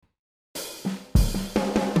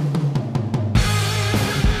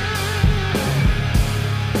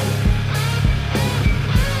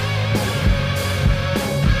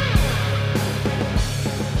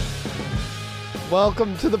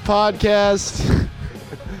Welcome to the podcast.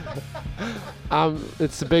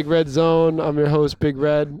 It's the Big Red Zone. I'm your host, Big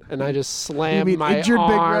Red, and I just slammed my injured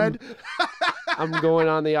arm. Big Red? I'm going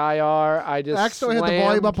on the IR. I just Axel had the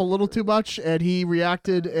volume up a little too much, and he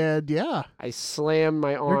reacted, and yeah. I slammed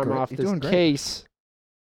my arm great. off You're this doing great. case.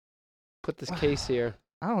 Put this case here.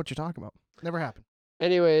 I don't know what you're talking about. Never happened.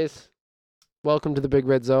 Anyways, welcome to the Big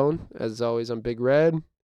Red Zone. As always, I'm Big Red.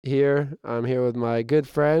 I'm here with my good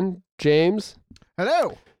friend, James.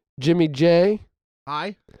 Hello. Jimmy J.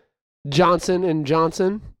 Hi. Johnson and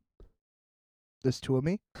Johnson. There's two of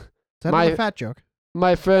me. Is that a fat joke?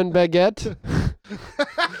 My friend Baguette.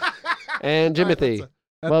 And Jimothy.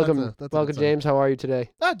 Welcome, James. How are you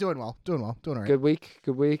today? Doing well. Doing all right. Good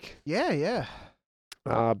week. Yeah.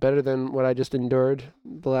 Better than what I just endured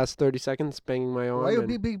the last 30 seconds, banging my arm. Why you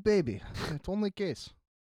be big baby? It's only a case.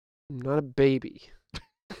 I'm not a baby.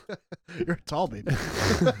 You're a tall baby.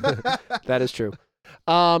 That is true.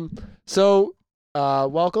 So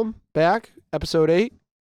welcome back, episode 8,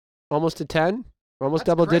 almost to 10, almost That's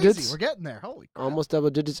double crazy. digits. We're getting there. Holy crap. Almost double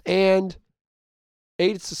digits, and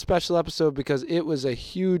 8's a special episode because it was a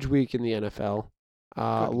huge week in the NFL.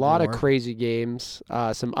 A lot of crazy games,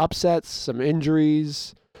 some upsets, some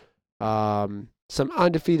injuries, some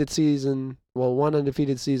undefeated season. Well, one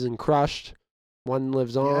undefeated season crushed, one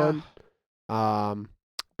lives on.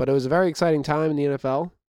 But it was a very exciting time in the NFL.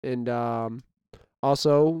 And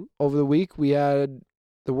also, over the week, we had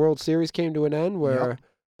the World Series came to an end where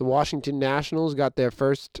the Washington Nationals got their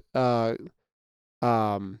first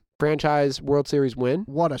franchise World Series win.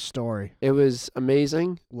 What a story. It was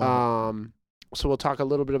amazing. So we'll talk a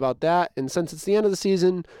little bit about that. And since it's the end of the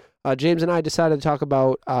season, James and I decided to talk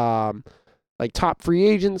about like top free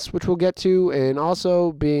agents, which we'll get to, and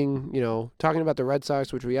also talking about the Red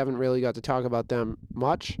Sox, which we haven't really got to talk about them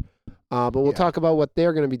much. But we'll talk about what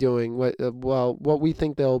they're going to be doing, what we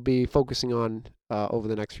think they'll be focusing on over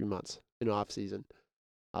the next few months in off season.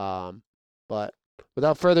 But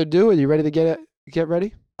without further ado, are you ready to get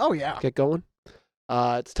ready? Oh yeah. Get going.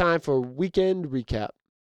 It's time for Weekend Recap.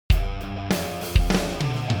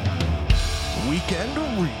 Weekend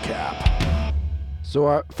Recap.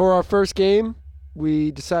 So for our first game,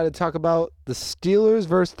 we decided to talk about the Steelers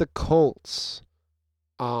versus the Colts.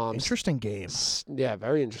 Interesting game. Yeah,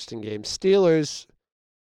 very interesting game. Steelers,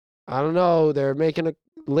 I don't know. They're making a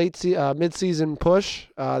mid-season push.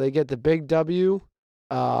 They get the big W.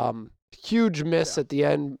 Huge miss at the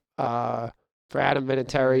end for Adam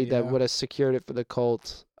Vinatieri that would have secured it for the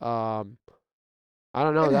Colts. I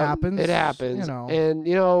don't know. It happens. It happens. You know.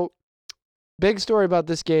 And, big story about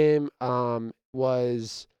this game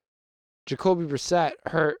was Jacoby Brissett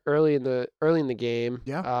hurt early in the game.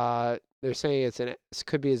 Yeah. They're saying it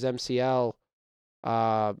could be his MCL,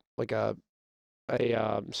 like a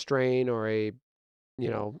strain or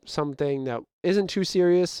something that isn't too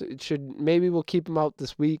serious. We'll keep him out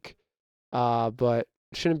this week, but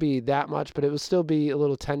shouldn't be that much. But it will still be a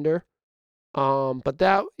little tender. But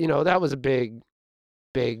that was a big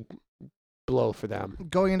blow for them.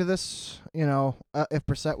 Going into this, if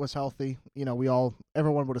Brissett was healthy,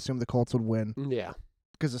 everyone would assume the Colts would win. Yeah.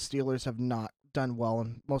 Because the Steelers have not done well,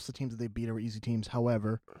 and most of the teams that they beat are easy teams.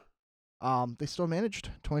 However, they still managed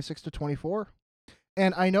 26-24.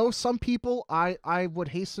 And I know some people, I would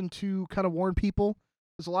hasten to kind of warn people.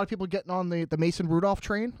 There's a lot of people getting on the Mason Rudolph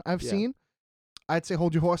train I've seen. I'd say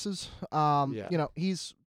hold your horses.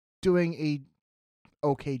 He's doing a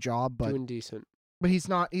okay job, but doing decent. But he's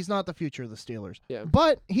not the future of the Steelers. Yeah.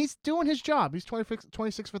 But he's doing his job. He's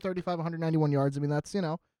 26 for 35, 191 yards. I mean, that's,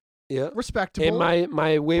 respectable. And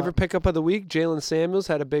my waiver pickup of the week, Jalen Samuels,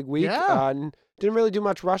 had a big week. Yeah. Didn't really do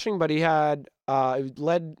much rushing, but he had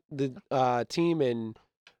led the team in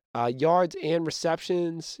yards and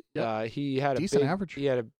receptions. Yep. He had decent average. He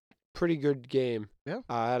had a pretty good game.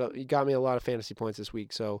 Yeah. He got me a lot of fantasy points this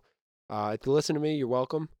week. So if you listen to me, you're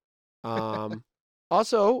welcome.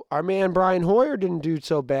 Also, our man Brian Hoyer didn't do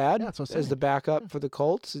so bad as the backup for the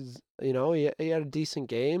Colts. He had a decent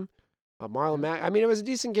game. Marlon Mack. I mean, it was a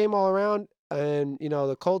decent game all around, and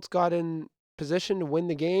the Colts got in position to win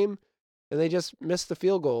the game, and they just missed the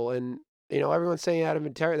field goal. And everyone's saying Adam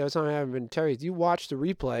Vinatieri. That was not Adam Vinatieri. If you watch the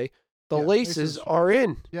replay, the laces are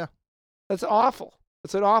in. Yeah, that's awful.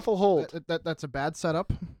 It's an awful hold. That's a bad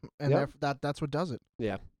setup, and that's what does it.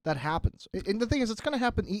 Yeah. That happens. And the thing is, it's going to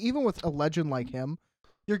happen even with a legend like him.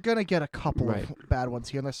 You're going to get a couple of bad ones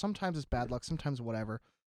here and there. Sometimes it's bad luck, sometimes whatever.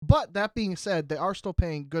 But that being said, they are still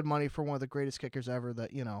paying good money for one of the greatest kickers ever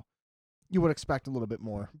that, you would expect a little bit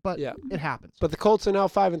more. But it happens. But the Colts are now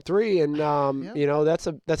 5-3, and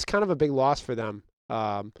that's kind of a big loss for them.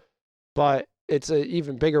 But it's an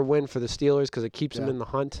even bigger win for the Steelers because it keeps them in the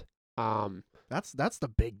hunt. That's the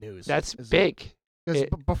big news. That's big. Because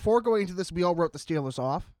before going into this, we all wrote the Steelers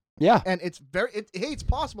off. Yeah. And it's it's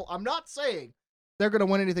possible. I'm not saying they're going to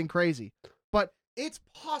win anything crazy, but it's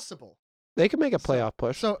possible. They can make a playoff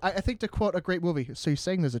push. So I think, to quote a great movie, so you're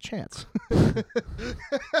saying there's a chance.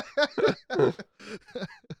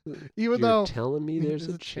 Even though you're telling me there's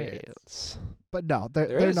a chance. But no,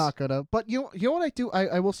 they're not gonna. But you know what I do?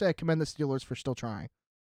 I will say I commend the Steelers for still trying,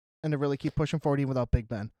 and to really keep pushing forward even without Big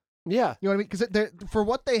Ben. Yeah, you know what I mean? Because for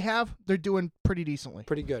what they have, they're doing pretty decently.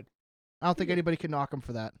 Pretty good. I don't think anybody can knock them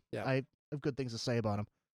for that. Yeah, I have good things to say about them.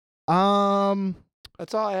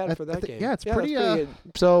 That's all I had for that game. Yeah, it's pretty good.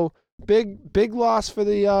 So big loss for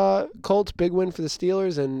the Colts. Big win for the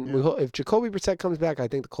Steelers. And we hope if Jacoby Brissett comes back, I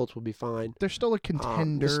think the Colts will be fine. They're still a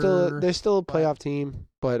contender. They're still a playoff team,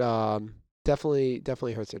 but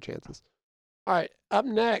definitely hurts their chances. All right, up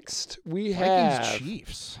next we have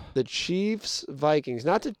Chiefs. The Chiefs Vikings.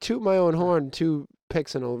 Not to toot my own horn, 2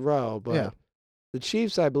 picks in a row, but the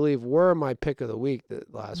Chiefs, I believe, were my pick of the week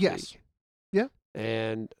last week. Yeah.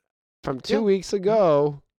 And from 2 weeks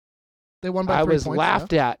ago, they won by 3 I points. was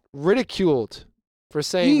laughed at, ridiculed for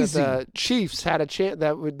saying that the Chiefs had a chance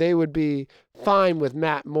that they would be fine with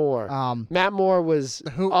Matt Moore. Matt Moore was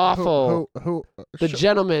awful. The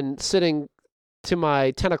gentleman sitting to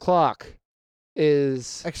my 10 o'clock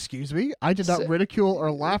is... Excuse me? I did not ridicule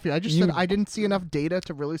or laugh. I just said I didn't see enough data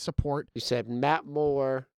to really support... You said Matt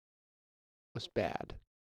Moore was bad.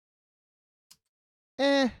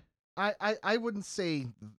 I wouldn't say...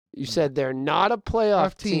 You said they're not a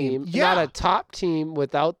playoff team, not a top team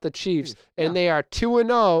without the Chiefs, and they are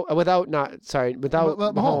 2-0 without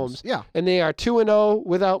Mahomes. Yeah, and they are 2-0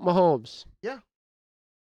 without Mahomes. Yeah,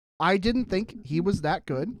 I didn't think he was that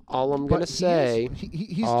good. All I'm gonna say,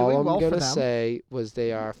 he's doing well for them. All I'm gonna say was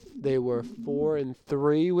they were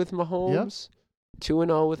 4-3 with Mahomes,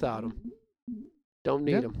 2-0 without him. Don't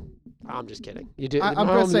need him. I'm just kidding. You do. I'm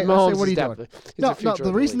gonna say, what are you doing? No.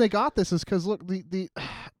 The reason they got this is because look,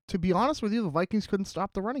 to be honest with you, the Vikings couldn't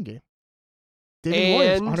stop the running game. David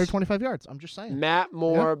Williams, 125 yards. I'm just saying. Matt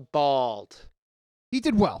Moore balled. He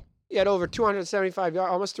did well. He had over 275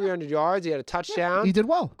 yards, almost 300 yards. He had a touchdown. He did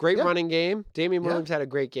well. Great running game. Damian Williams had a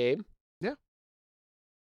great game. Yeah.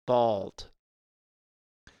 Balled.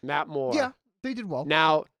 Matt Moore. Yeah, they did well.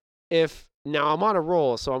 Now I'm on a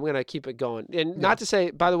roll, so I'm going to keep it going. And not to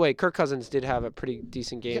say, by the way, Kirk Cousins did have a pretty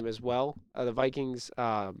decent game as well. The Vikings...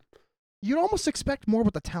 You'd almost expect more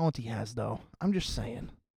with the talent he has, though. I'm just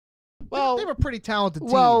saying. Well, they have a pretty talented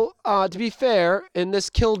team. Well, to be fair, and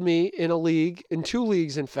this killed me in 2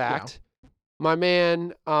 leagues, in fact. Yeah. My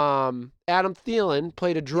man, Adam Thielen,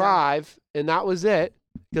 played a drive, and that was it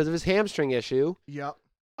because of his hamstring issue. Yep.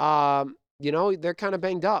 They're kind of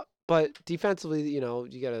banged up, but defensively, you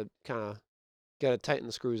gotta tighten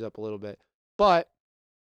the screws up a little bit. But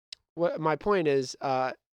what my point is,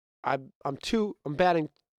 I'm batting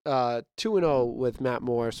 2-0 with Matt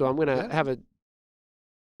Moore, so I'm gonna have a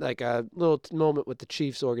little moment with the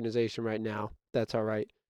Chiefs organization right now. That's all right.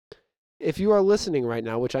 If you are listening right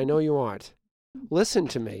now, which I know you aren't, listen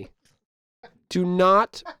to me. Do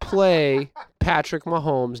not play Patrick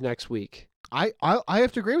Mahomes next week. I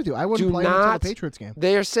have to agree with you. I wouldn't play him until the Patriots game.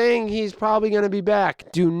 They are saying he's probably going to be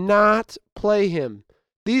back. Do not play him.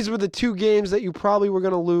 These were the 2 games that you probably were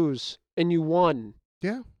going to lose, and you won.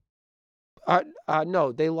 Yeah.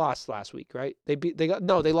 No, they lost last week, right? They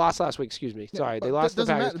lost last week. Excuse me. Sorry, they lost the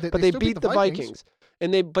Packers, but they beat the Vikings,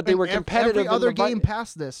 and they were competitive. Every other game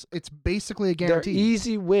past this, it's basically a guarantee. They're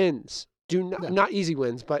easy wins. Not easy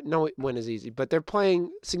wins, but no win is easy. But they're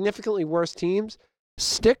playing significantly worse teams.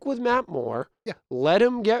 Stick with Matt Moore. Yeah. Let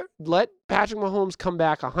Patrick Mahomes come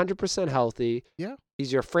back 100% healthy. Yeah.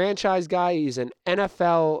 He's your franchise guy. He's an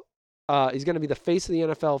NFL. He's going to be the face of the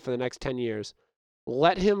NFL for the next 10 years.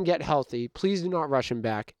 Let him get healthy. Please do not rush him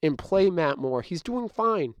back and play Matt Moore. He's doing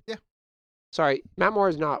fine. Yeah. Sorry, Matt Moore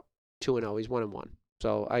is not 2-0. He's 1-1.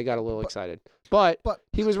 So I got a little excited. But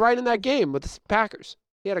he was right in that game with the Packers.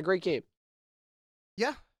 He had a great game.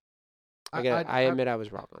 Yeah. I admit I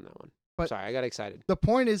was wrong on that one. But sorry, I got excited. The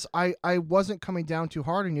point is, I wasn't coming down too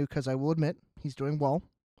hard on you because I will admit he's doing well.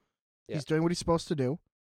 Yeah. He's doing what he's supposed to do.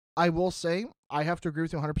 I will say I have to agree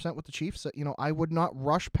with you 100% with the Chiefs. That, I would not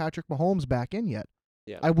rush Patrick Mahomes back in yet.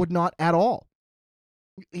 Yeah. I would not at all.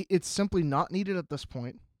 It's simply not needed at this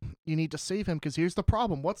point. You need to save him because here's the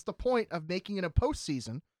problem. What's the point of making it a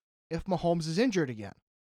postseason if Mahomes is injured again?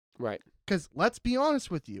 Right. Because let's be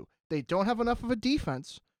honest with you, they don't have enough of a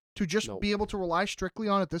defense to just be able to rely strictly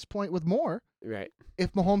on at this point with Moore. Right.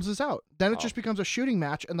 If Mahomes is out, then it just becomes a shooting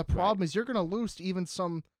match, and the problem is you're going to lose to even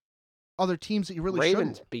some other teams that you really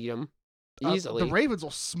Ravens shouldn't. beat them easily. The Ravens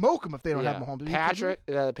will smoke them if they don't have Mahomes.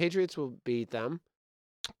 The Patriots will beat them.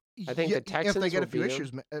 I think the Texans if they get will a few beat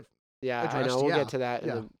issues. I know. We'll get to that in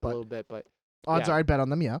a little bit, but odds are I'd bet on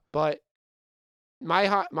them. Yeah. But my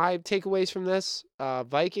takeaways from this: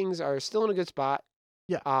 Vikings are still in a good spot.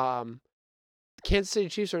 Yeah. Kansas City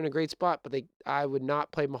Chiefs are in a great spot, but I would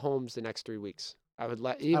not play Mahomes the next 3 weeks. I would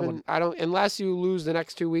unless you lose the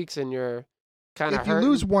next 2 weeks and you're kind of hurt. If you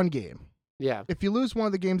lose one game. Yeah. If you lose one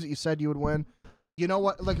of the games that you said you would win, you know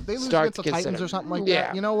what? Like if they lose against the Titans or something like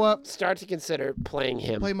that, you know what? Start to consider playing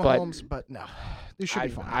him. Play Mahomes, but no. They should be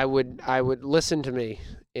fine. I would listen to me,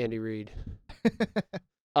 Andy Reid.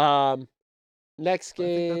 Next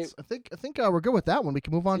game. I think we're good with that one. We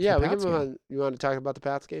can move on to the Pats game. We can move on. You want to talk about the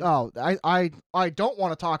Pats game? Oh, I don't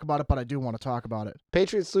want to talk about it, but I do want to talk about it.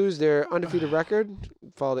 Patriots lose their undefeated record,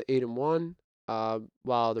 fall to 8-1,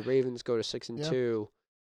 while the Ravens go to 6-2.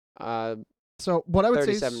 So what I would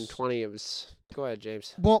say 37-20. It was. Go ahead,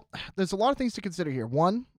 James. Well, there's a lot of things to consider here.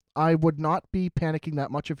 One, I would not be panicking that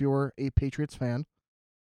much if you're a Patriots fan.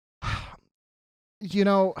 You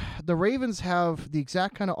know, the Ravens have the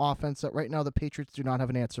exact kind of offense that right now the Patriots do not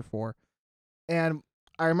have an answer for. And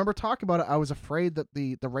I remember talking about it. I was afraid that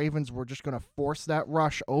the Ravens were just going to force that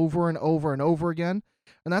rush over and over and over again.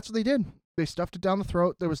 And that's what they did. They stuffed it down the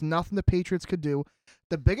throat. There was nothing the Patriots could do.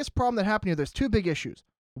 The biggest problem that happened here, there's two big issues.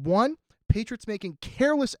 One, Patriots making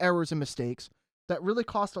careless errors and mistakes that really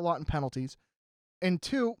cost a lot in penalties. And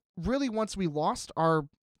two, really once we lost our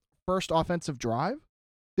first offensive drive,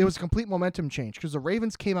 there was a complete momentum change because the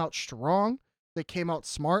Ravens came out strong. They came out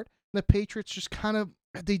smart. And the Patriots just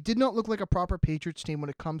they did not look like a proper Patriots team when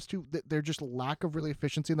it comes to their just lack of really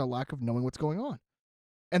efficiency and their lack of knowing what's going on.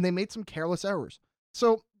 And they made some careless errors.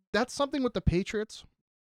 So that's something with the Patriots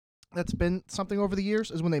that's been something over the years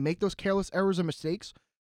is when they make those careless errors and mistakes,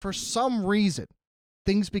 for some reason,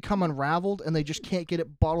 things become unraveled and they just can't get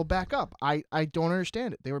it bottled back up. I don't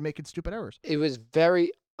understand it. They were making stupid errors. It was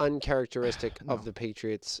very uncharacteristic of the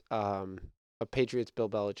Patriots, a Patriots Bill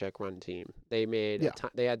Belichick run team. They made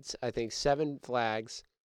they had I think 7 flags,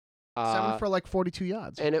 7 for like 42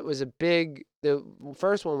 yards, and it was the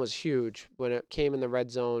first one was huge when it came in the red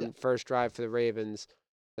zone. First drive for the Ravens,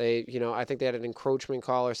 they I think they had an encroachment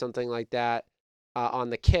call or something like that on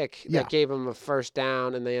the kick that gave them a first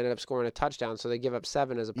down, and they ended up scoring a touchdown. So they give up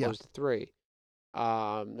 7 as opposed to 3.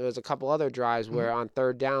 There was a couple other drives where on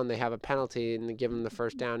third down they have a penalty and they give them the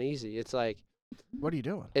first down easy. It's like, what are you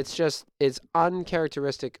doing? It's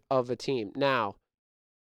uncharacteristic of a team. Now,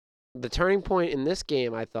 the turning point in this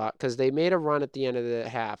game, I thought, because they made a run at the end of the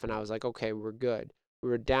half, and I was like, okay, we're good. We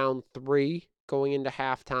were down 3 going into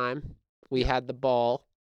halftime. We had the ball,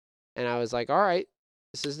 and I was like, all right,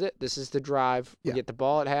 this is it. This is the drive. We get the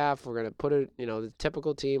ball at half. We're going to put it, the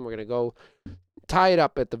typical team. We're going to go tie it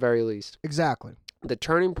up at the very least. Exactly. The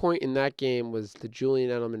turning point in that game was the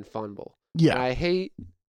Julian Edelman fumble. Yeah. And I hate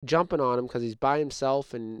jumping on him because he's by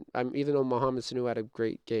himself, and even though Mohamed Sanu had a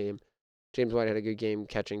great game, James White had a good game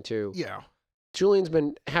catching too. Yeah. Julian's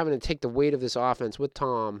been having to take the weight of this offense with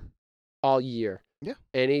Tom all year. Yeah.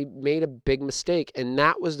 And he made a big mistake, and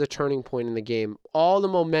that was the turning point in the game. All the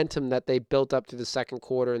momentum that they built up through the second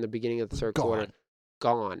quarter and the beginning of the third quarter,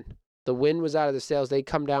 gone. The wind was out of the sails. They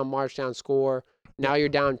come down, march down, score. Now you're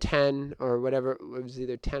down 10 or whatever. It was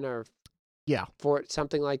either 10 or 4,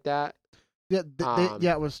 something like that. Yeah,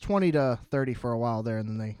 it was 20-30 for a while there, and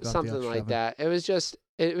then they got something like that. It was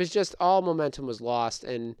just all momentum was lost,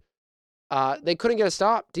 and they couldn't get a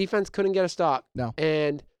stop. Defense couldn't get a stop. No.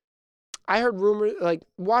 And I heard rumors, like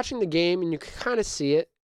watching the game, and you could kind of see it.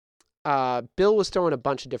 Bill was throwing a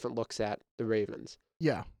bunch of different looks at the Ravens.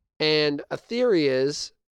 Yeah. And a theory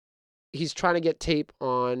is he's trying to get tape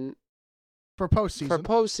on for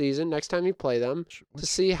postseason next time you play them to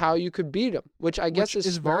see how you could beat them, which I guess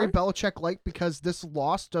is very Belichick-like because this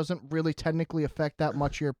loss doesn't really technically affect that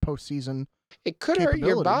much your postseason. It could hurt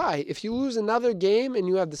your bye if you lose another game and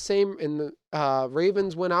you have the same, and the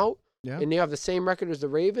Ravens went out, and you have the same record as the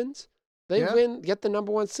Ravens. They win, get the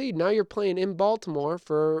number 1 seed. Now you're playing in Baltimore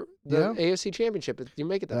for the AFC Championship. If you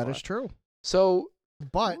make it that far. That is true. So,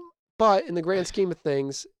 but in the grand scheme of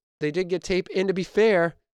things, they did get tape. And to be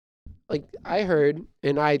fair, like I heard,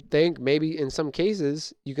 and I think maybe in some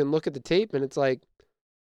cases you can look at the tape and it's like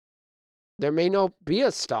there may not be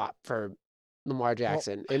a stop for Lamar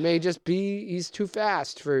Jackson. It may just be he's too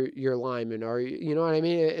fast for your lineman, or you know what I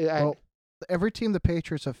mean? Every team the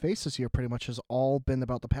Patriots have faced this year pretty much has all been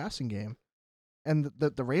about the passing game. And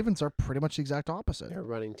the Ravens are pretty much the exact opposite. They're a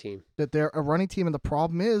running team. That they're a running team, and the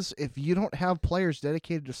problem is if you don't have players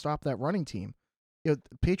dedicated to stop that running team, The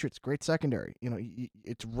Patriots, great secondary.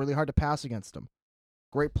 It's really hard to pass against them.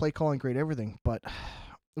 Great play calling, great everything, but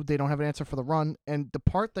they don't have an answer for the run. And the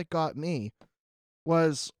part that got me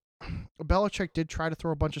was Belichick did try to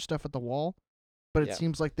throw a bunch of stuff at the wall, but it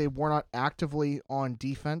seems like they were not actively on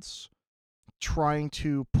defense trying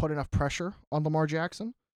to put enough pressure on Lamar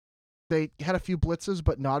Jackson. They had a few blitzes,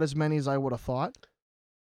 but not as many as I would have thought.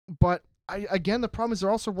 But again, the problem is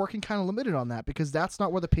they're also working kind of limited on that because that's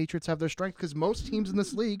not where the Patriots have their strength, because most teams in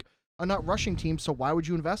this league are not rushing teams, so why would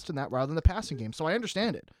you invest in that rather than the passing game? So I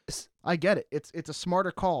understand it. I get it. It's a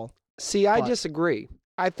smarter call. See, I disagree.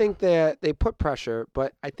 I think that they put pressure,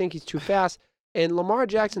 but I think he's too fast. And Lamar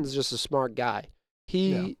Jackson is just a smart guy.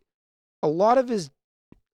 A lot of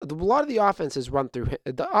the offense is run through him.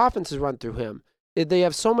 The offense is run through him. They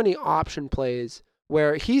have so many option plays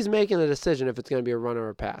where he's making the decision if it's going to be a run or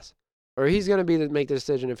a pass, or he's going to make the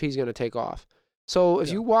decision if he's going to take off. So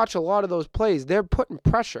if you watch a lot of those plays, they're putting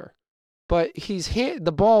pressure, but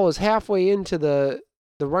the ball is halfway into the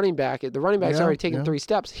running back. The running back's already taken 3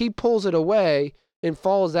 steps. He pulls it away and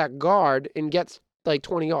follows that guard and gets like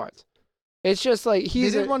 20 yards. It's just like they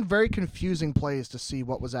did run very confusing plays to see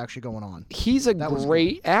what was actually going on. He's a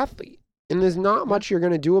great athlete, and there's not much you're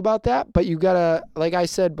going to do about that, but you got to, like I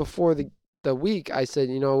said before the week, I said,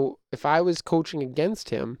 if I was coaching against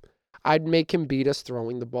him, I'd make him beat us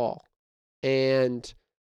throwing the ball. And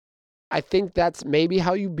I think that's maybe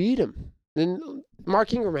how you beat him. Then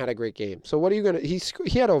Mark Ingram had a great game. So what are you going to –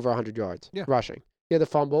 he had over 100 yards rushing. He had the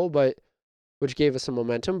fumble, which gave us some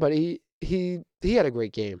momentum, but he had a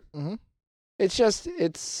great game. Mm-hmm. It's just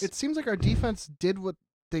it seems like our defense did what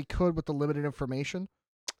they could with the limited information.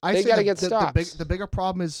 They got to get stops. The bigger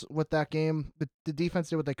problem is with that game, the defense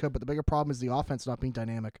did what they could, but the bigger problem is the offense not being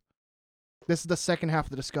dynamic. This is the second half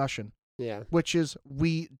of the discussion. Yeah. Which is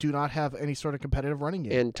we do not have any sort of competitive running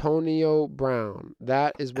game. Antonio Brown.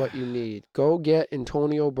 That is what you need. Go get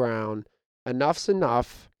Antonio Brown. Enough's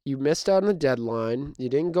enough. You missed out on the deadline. You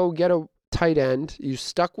didn't go get a tight end. You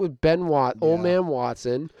stuck with old man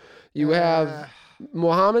Watson. You have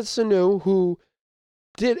Mohamed Sanu, who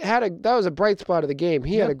that was a bright spot of the game.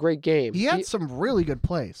 He had a great game. He had some really good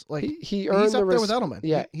plays. Like he earned he's up there with Edelman.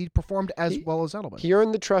 Yeah, he performed as well as Edelman. He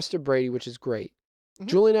earned the trust of Brady, which is great. Mm-hmm.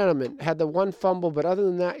 Julian Edelman had the one fumble, but other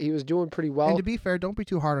than that, he was doing pretty well. And to be fair, don't be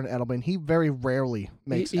too hard on Edelman. He very rarely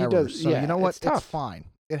makes errors. So you know what? It's fine.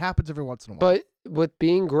 It happens every once in a while. But with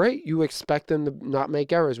being great, you expect them to not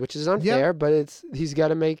make errors, which is unfair. But he's got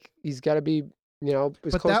to be.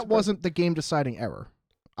 But that wasn't the game deciding error,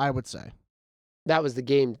 I would say. That was the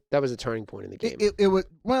game. That was a turning point in the game. It was,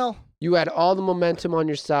 you had all the momentum on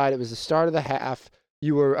your side. It was the start of the half.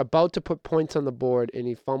 You were about to put points on the board, and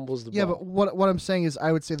he fumbles the ball. Yeah, but what I'm saying is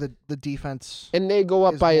I would say that the defense... And they go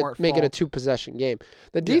up by make it a 2-possession game.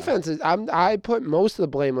 The defense is... I put most of the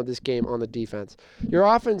blame of this game on the defense. Your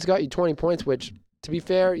offense got you 20 points, which... To be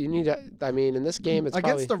fair, you need to. I mean, in this game, it's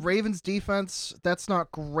against the Ravens defense. That's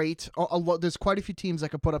not great. There's quite a few teams that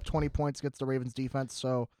could put up 20 points against the Ravens defense.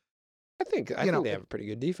 So, I think they have a pretty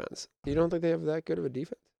good defense. You don't think they have that good of a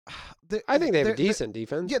defense? I think they have a decent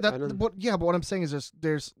defense. Yeah, but what I'm saying is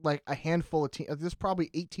there's like a handful of teams. There's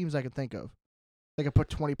probably 8 teams I can think of that can put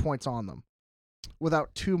 20 points on them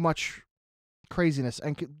without too much craziness.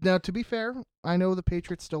 And now, to be fair, I know the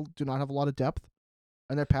Patriots still do not have a lot of depth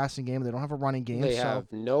in their passing game. They don't have a running game. They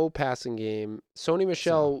have no passing game. Sony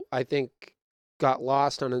Michel, I think, got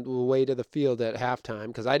lost on the way to the field at halftime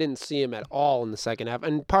because I didn't see him at all in the second half.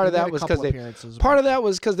 And part of that was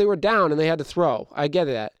because they were down and they had to throw. I get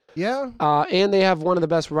that. Yeah. And they have one of the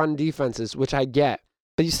best run defenses, which I get.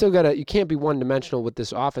 But you can't be one-dimensional with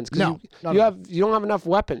this offense because you don't have enough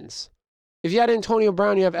weapons. If you had Antonio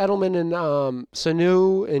Brown, you have Edelman and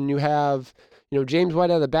Sanu, and you have James White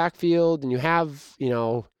out of the backfield, and you have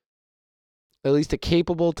at least a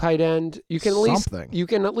capable tight end. You can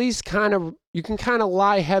at least kind of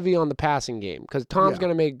lie heavy on the passing game because Tom's going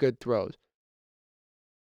to make good throws.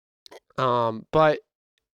 But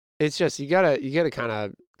it's just you gotta kind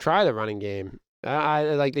of try the running game.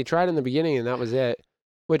 They tried in the beginning and that was it.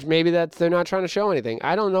 Which maybe they're not trying to show anything.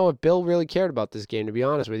 I don't know if Bill really cared about this game, to be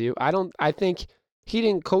honest with you. I think he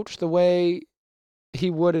didn't coach the way he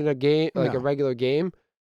would in a game, a regular game.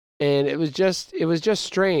 And it was just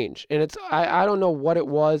strange. And I don't know what it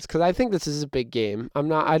was, because I think this is a big game.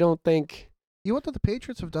 I don't think. You know what, the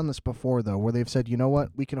Patriots have done this before, though, where they've said, you know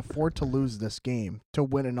what, we can afford to lose this game to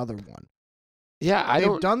win another one. Yeah,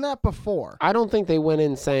 they've done that before. I don't think they went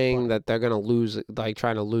in saying that they're going to lose,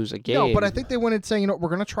 trying to lose a game. No, but I think they went in saying, we're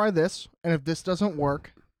going to try this, and if this doesn't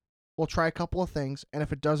work, we'll try a couple of things, and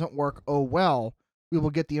if it doesn't work, we will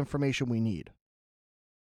get the information we need.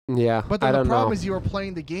 Yeah, But then I the don't problem know. is you are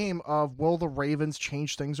playing the game of will the Ravens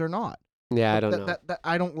change things or not? Yeah, I don't know. That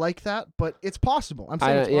I don't like that, but it's possible. I'm I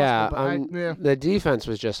saying it's don't, yeah, possible, but yeah. the defense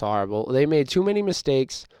was just horrible. They made too many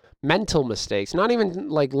mistakes, mental mistakes, not even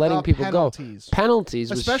like letting people penalties. go.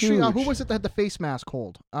 Penalties, especially was huge. Who was it that had the face mask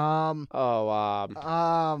hold?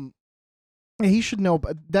 He should know,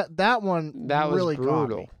 but that one that really was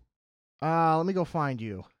brutal. Got me. Let me go find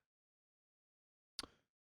you.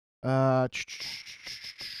 I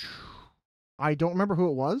don't remember who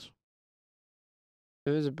it was.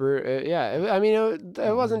 It was a yeah.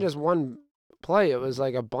 It wasn't just one play. It was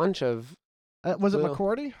like a bunch of. Was it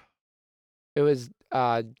McCourty? It was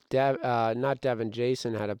not Devin.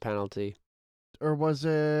 Jason had a penalty. Or was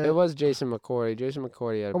it? It was Jason McCourty. Jason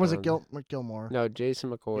McCourty had. Or was it Gilmore? No,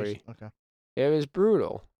 Jason McCourty. Okay. It was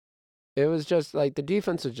brutal. It was just like the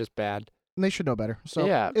defense was just bad. And they should know better. So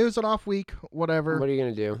yeah, it was an off week. Whatever. What are you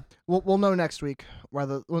gonna do? We'll know next week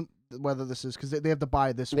whether this is because they have the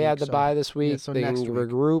bye this week. They had the bye this week. Yeah, so they next can week.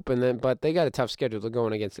 regroup but they got a tough schedule. They're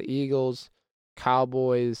going against the Eagles,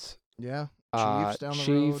 Cowboys. Yeah. Chiefs down the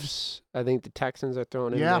Chiefs. road. I think the Texans are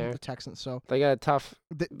thrown in there. Yeah, the Texans. So they got a tough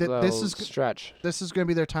stretch. This is going to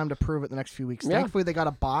be their time to prove it the next few weeks. Yeah. Thankfully, they got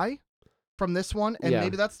a bye from this one, and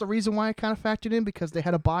maybe that's the reason why I kind of factored in because they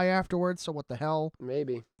had a bye afterwards. So what the hell?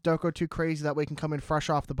 Maybe. Don't go too crazy. That way, you can come in fresh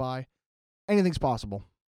off the bye. Anything's possible,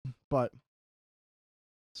 but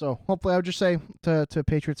so hopefully, I would just say to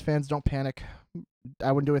Patriots fans, don't panic.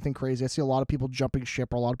 I wouldn't do anything crazy. I see a lot of people jumping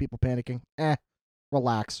ship or a lot of people panicking.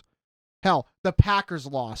 Relax. Hell, the Packers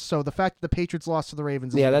lost. So the fact that the Patriots lost to the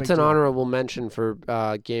Ravens is that's an honorable mention for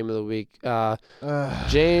Game of the Week.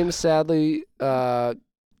 James, sadly,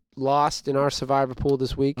 lost in our Survivor pool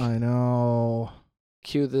this week. I know.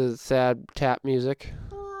 Cue the sad tap music.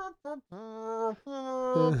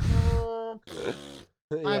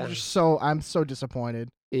 I'm so disappointed.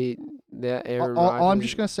 Aaron all I'm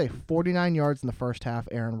just going to say, 49 yards in the first half,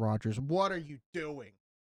 Aaron Rodgers. What are you doing?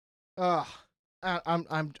 Ugh. I'm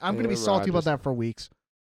going to be salty about that for weeks.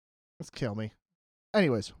 Let's kill me.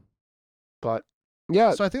 Anyways. But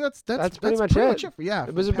yeah. So I think that's pretty much it.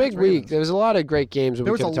 It was a big week. There was a lot of great games that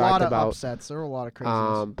we could have talked about. There was a lot of upsets. There were a lot of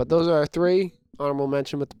craziness. But those are our 3 honorable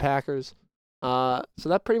mention with the Packers. So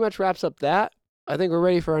that pretty much wraps up that. I think we're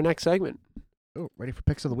ready for our next segment. Oh, ready for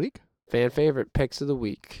picks of the week? Fan favorite picks of the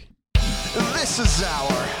week. This is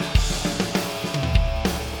our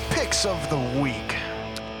picks of the week.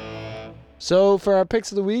 So for our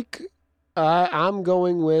picks of the week, I'm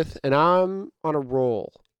going with, and I'm on a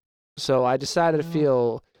roll. So I decided to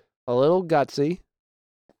feel a little gutsy,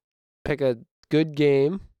 pick a good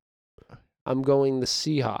game. I'm going the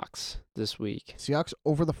Seahawks this week. Seahawks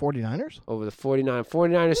over the 49ers? Over the 49ers.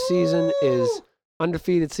 49ers season is,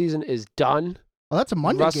 undefeated season is done. Oh, that's a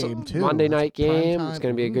Monday game, too. Monday night game. It's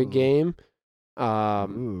going to be a good game.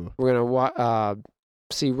 We're going to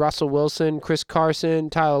see Russell Wilson, Chris Carson,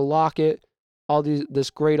 Tyler Lockett. This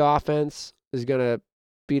great offense is going to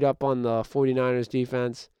beat up on the 49ers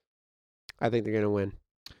defense. I think they're going to win.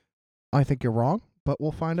 I think you're wrong, but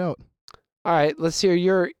we'll find out. All right, let's hear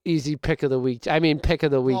your easy pick of the week. I mean, pick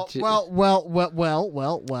of the week. Well,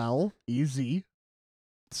 easy.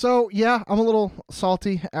 So, yeah, I'm a little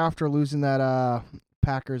salty after losing that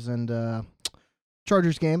Packers and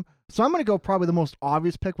Chargers game. So I'm going to go probably the most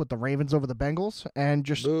obvious pick with the Ravens over the Bengals and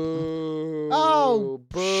just... Boo,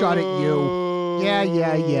 shut it, you.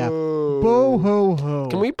 Yeah. Boo-hoo-hoo.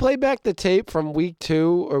 Can we play back the tape from week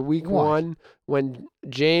 2 or week 1 when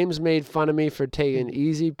James made fun of me for taking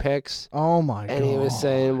easy picks? Oh, my God. And he was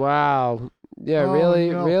saying, wow, yeah,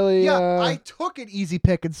 really? Yeah, I took an easy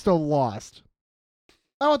pick and still lost.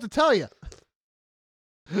 I don't know what to tell you.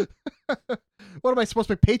 What am I supposed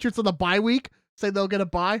to pick? Patriots on the bye week? Say they'll get a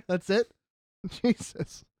bye? That's it?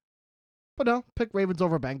 Jesus. But no, pick Ravens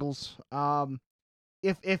over Bengals.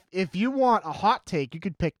 If you want a hot take, you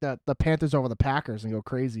could pick the Panthers over the Packers and go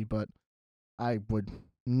crazy, but I would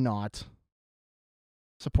not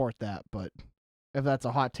support that. But if that's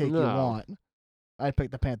a hot take you want, I'd pick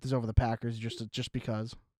the Panthers over the Packers just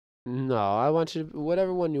because. No, I want you to,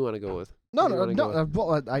 whatever one you want to go with. No.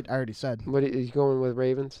 Well, I already said. What are you going with,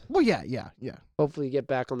 Ravens? Well, yeah. Hopefully you get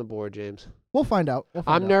back on the board, James. We'll find out.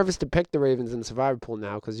 I'm nervous to pick the Ravens in the Survivor pool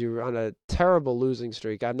now because you're on a terrible losing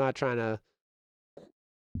streak. I'm not trying to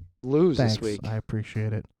lose Thanks. this week. I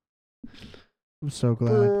appreciate it. I'm so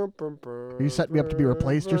glad. Are you setting me up to be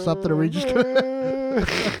replaced or something? Or are we just gonna...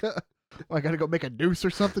 I gotta go make a noose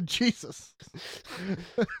or something? Jesus.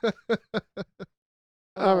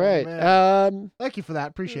 All right. Thank you for that.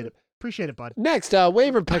 Appreciate it. Appreciate it, bud. Next,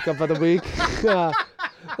 waiver pickup of the week.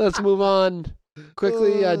 Let's move on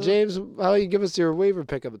Quickly, James, how you give us your waiver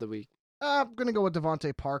pickup of the week? I'm gonna go with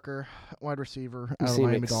Devontae Parker, wide receiver You out of seem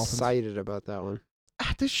Miami Dolphins. excited about that one.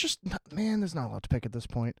 There's not a lot to pick at this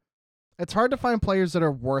point. It's hard to find players that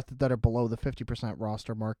are below the 50%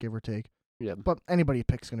 roster mark, give or take. Yeah. But anybody you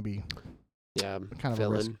pick's gonna be kind of a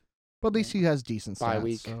risk. But at least he has decent stats. Bye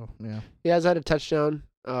week. So, yeah. He has had a touchdown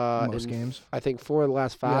Most in, games. I think 4 of the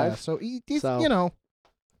last 5. Yeah, so he's So-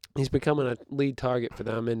 He's becoming a lead target for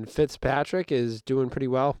them, and Fitzpatrick is doing pretty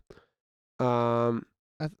well. He's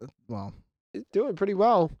doing pretty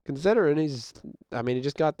well considering he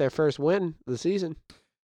just got their first win of the season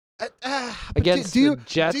against the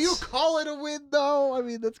Jets. Do you call it a win though? I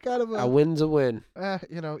mean, that's kind of a win's a win.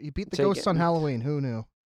 You beat the ghosts on Halloween. Who knew?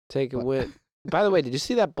 Take a win. By the way, did you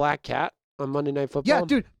see that black cat on Monday Night Football? Yeah,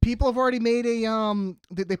 dude. People have already made a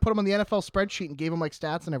They put him on the NFL spreadsheet and gave him like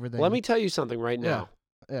stats and everything. Let me tell you something right now.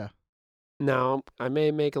 Yeah. Now, I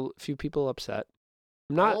may make a few people upset.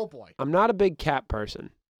 Oh boy. I'm not a big cat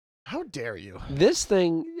person. How dare you? This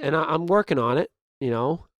thing, and I'm working on it.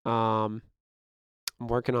 I'm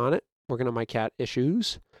working on it. Working on my cat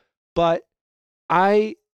issues, but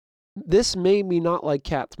this made me not like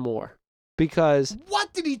cats more. Because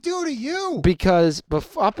what did he do to you? Because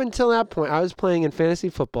up until that point, I was playing in fantasy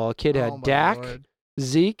football. A kid had Dak, Lord.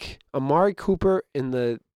 Zeke, Amari Cooper in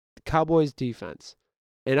the Cowboys defense.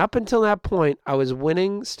 And up until that point, I was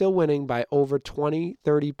still winning by over 20,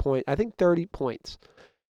 30 points. I think 30 points.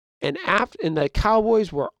 And the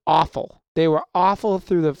Cowboys were awful. They were awful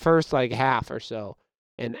through the first half or so.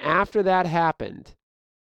 And after that happened,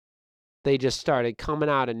 they just started coming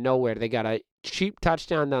out of nowhere. They got a cheap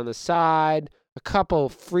touchdown down the side, a couple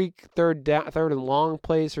freak third and long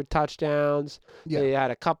plays for touchdowns. Yeah. They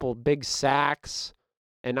had a couple big sacks,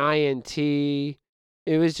 an INT. It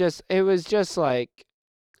was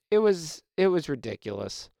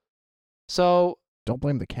ridiculous. So don't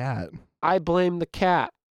blame the cat. I blame the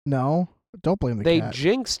cat. No, don't blame the cat. They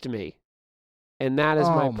jinxed me, and that is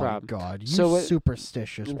my problem. Oh my God, you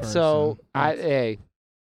superstitious person. So the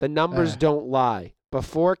numbers don't lie.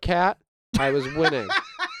 Before cat, I was winning.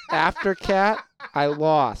 After cat, I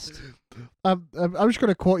lost. I'm just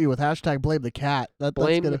gonna quote you with #blame the cat.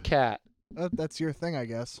 Blame the cat. That's your thing, I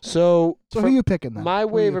guess. So who are you picking then? My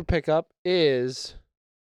waiver pickup is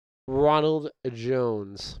Ronald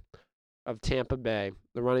Jones of Tampa Bay,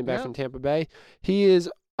 the running back from Tampa Bay. He is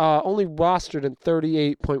only rostered in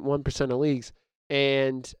 38.1% of leagues,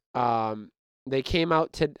 and they came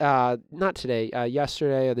out not today,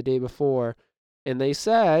 yesterday or the day before, and they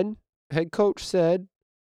said, head coach said,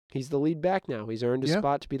 he's the lead back now. He's earned a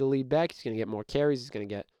spot to be the lead back. He's going to get more carries. He's going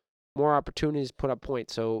to get more opportunities to put up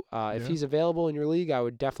points. So if he's available in your league, I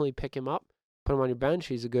would definitely pick him up, put him on your bench.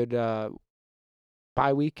 He's a good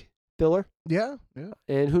bye week filler. Yeah.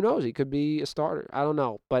 And who knows? He could be a starter. I don't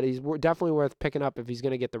know. But he's definitely worth picking up if he's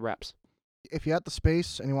going to get the reps. If you have the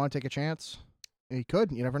space and you want to take a chance, you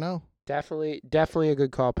could. You never know. Definitely a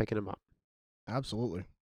good call picking him up. Absolutely.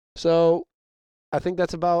 So I think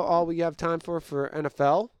that's about all we have time for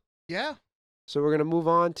NFL. Yeah. So we're going to move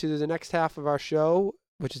on to the next half of our show,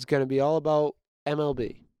 which is going to be all about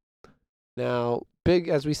MLB. Now,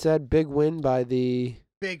 as we said, big win by the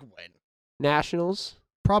Nationals.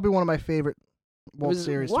 Probably one of my favorite World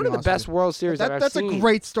Series. One of the best World Series I've ever seen. That's a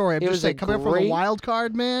great story. I'm just saying, coming up from a wild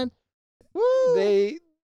card, man. Woo! They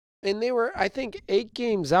were, I think, 8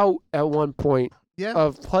 games out at one point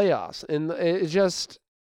of playoffs, and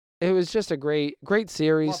it was just a great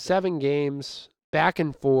series. 7 games, back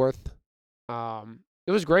and forth.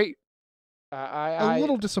 It was great. A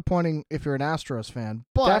little disappointing if you're an Astros fan,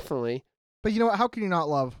 but definitely. But you know what? How can you not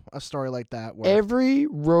love a story like that? Where every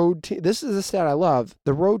road team. This is a stat I love.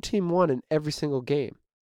 The road team won in every single game,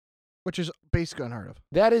 which is basically unheard of.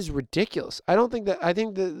 That is ridiculous. I think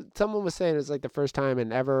that someone was saying it's like the first time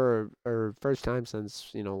in ever or first time since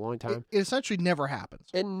a long time. It essentially never happens.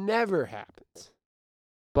 It never happens.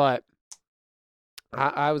 But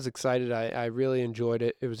I was excited. I really enjoyed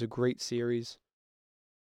it. It was a great series,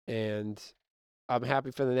 and I'm happy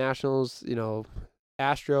for the Nationals.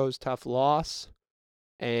 Astros, tough loss.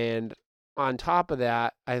 And on top of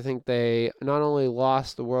that, I think they not only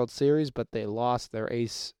lost the World Series, but they lost their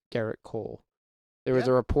ace, Gerrit Cole. There was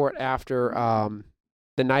a report after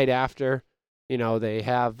the night after, they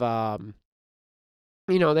have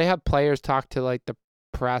they have players talk to like the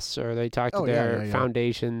press, or they talk to their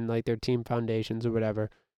foundation, like their team foundations or whatever,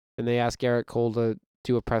 and they ask Gerrit Cole to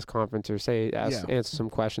do a press conference or answer some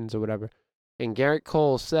questions or whatever. And Gerrit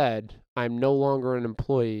Cole said, "I'm no longer an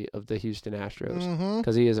employee of the Houston Astros,"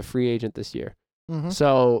 because he is a free agent this year. Mm-hmm.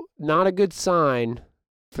 So not a good sign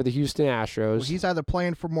for the Houston Astros. Well, he's either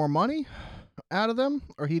playing for more money out of them,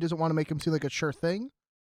 or he doesn't want to make him seem like a sure thing.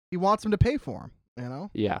 He wants them to pay for him.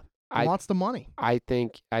 Yeah. He wants the money. I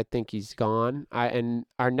think he's gone. And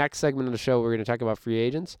our next segment of the show, we're going to talk about free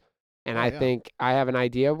agents, and I think I have an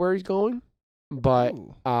idea of where he's going, but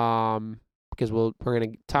because we're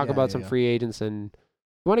going to talk about some free agents, and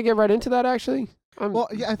you want to get right into that actually.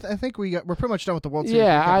 I think we're pretty much done with the World Series.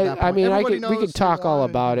 Yeah, I mean, we could talk all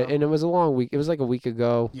about it, and it was a long week. It was like a week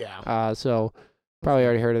ago. Yeah. So probably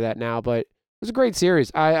already heard of that now, but. It was a great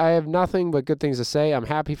series. I have nothing but good things to say. I'm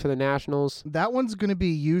happy for the Nationals. That one's going to be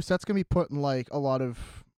used. That's going to be put in like a lot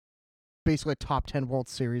of basically top 10 World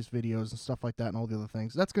Series videos and stuff like that and all the other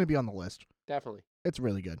things. That's going to be on the list. Definitely. It's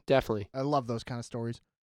really good. Definitely. I love those kind of stories.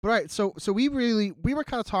 But all right, so we were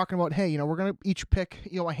kind of talking about, hey, we're going to each pick,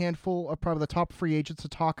 a handful of probably the top free agents to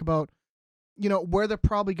talk about, where they're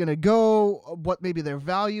probably going to go, what maybe their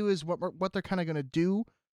value is, what they're kind of going to do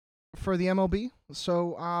for the MLB.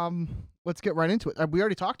 So, let's get right into it. We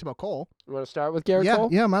already talked about Cole. You want to start with Garrett Cole?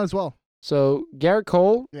 Yeah, might as well. So Garrett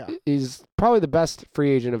Cole is probably the best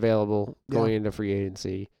free agent available going into free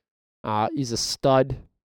agency. He's a stud,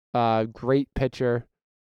 great pitcher.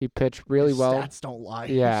 He pitched really well. Stats don't lie.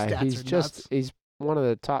 Yeah, he's one of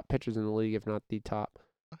the top pitchers in the league, if not the top.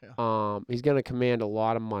 Yeah. He's going to command a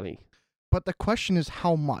lot of money. But the question is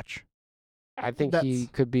how much? I think he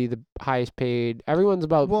could be the highest paid. Everyone's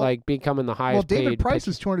about becoming the highest paid. Well, David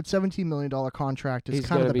Price's pitcher. $217 million contract is He's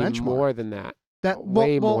kind of the benchmark. More than that.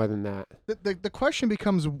 Way more than that. The question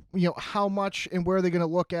becomes, how much and where are they going to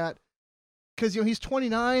look at? Because he's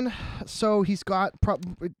 29, so he's got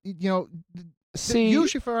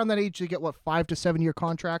usually for around that age they get 5 to 7 year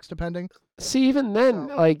contracts depending. See, even then,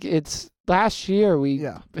 it's last year we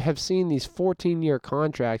have seen these 14-year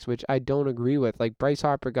contracts, which I don't agree with. Like Bryce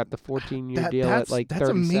Harper got the 14-year deal at 37. That's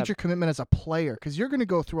a major commitment as a player because you're going to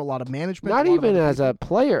go through a lot of management. Not even as a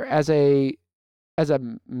player, as a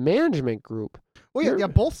management group. Well, yeah,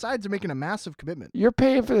 both sides are making a massive commitment. You're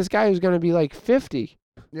paying for this guy who's going to be 50.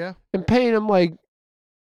 Yeah. And paying him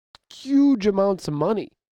huge amounts of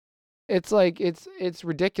money. It's it's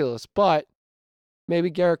ridiculous, but maybe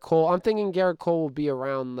Garrett Cole. I'm thinking Garrett Cole will be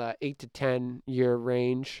around the 8 to 10 year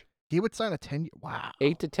range. He would sign a 10 year. Wow.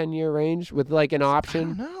 8 to 10 year range with an option. I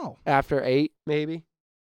don't know. After 8, maybe.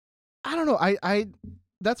 I don't know. I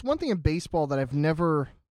that's one thing in baseball that I've never.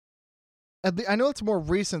 I know it's a more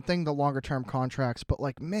recent thing, the longer term contracts, but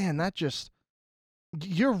man, that just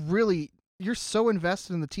you're so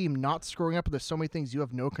invested in the team not screwing up, and there's so many things you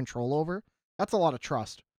have no control over. That's a lot of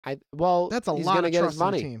trust. That's a lot of trust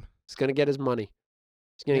in the team. He's going to get his money.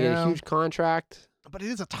 He's going to get a huge contract. But it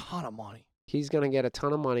is a ton of money. He's going to get a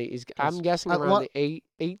ton of money. I'm guessing around the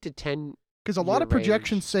 8 to 10. Because a lot of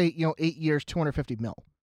projections say 8 years, $250 million.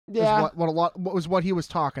 Yeah. What he was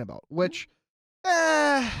talking about. Which,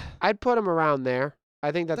 I'd put him around there.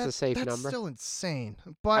 I think that's a safe number. That's still insane.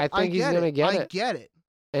 But I think he's going to get it. I get it.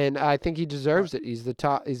 And I think he deserves it. He's the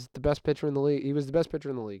top. He's the best pitcher in the league. He was the best pitcher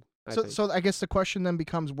in the league. So I guess the question then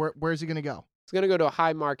becomes where is he going to go? He's going to go to a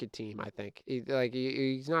high market team. I think.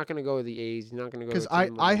 He's not going to go with the A's. He's not going to go. Because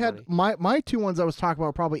I had my two ones I was talking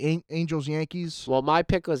about probably Angels, Yankees. Well, my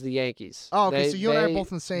pick was the Yankees. Oh, okay. So you and I are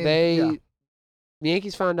both in the same. The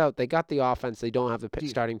Yankees found out they got the offense. They don't have the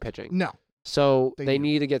starting pitching. No. So they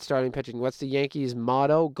need to get starting pitching. What's the Yankees'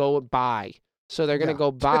 motto? Go buy. So they're going to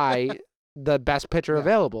go buy the best pitcher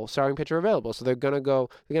available, starting pitcher available. So they're going to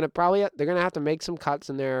have to make some cuts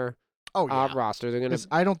in their roster. They're going to.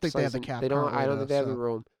 I don't think they have the cap. I don't think they have the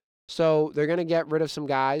room. So they're going to get rid of some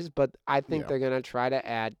guys, but I think they're going to try to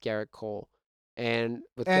add Garrett Cole. And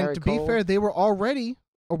to be fair, they were already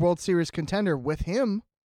a World Series contender with him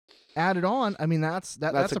added on. I mean, that's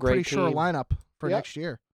a pretty sure lineup for next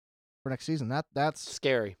year. For next season, that's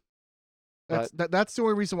scary. That's the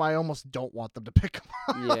only reason why I almost don't want them to pick him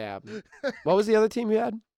up. Yeah. What was the other team you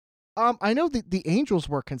had? I know the Angels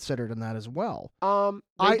were considered in that as well.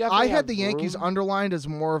 I had the Yankees underlined as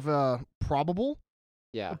more of a probable.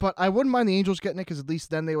 Yeah. But I wouldn't mind the Angels getting it because at least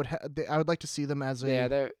then they would. I would like to see them as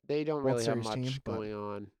a they don't really have much team, going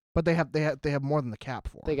on. But they have more than the cap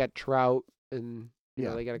for. They got Trout and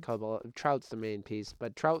they got a couple. Trout's the main piece,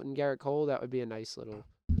 but Trout and Garrett Cole, that would be a nice little.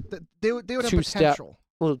 They would have potential.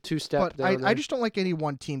 A little two-step. But I just don't like any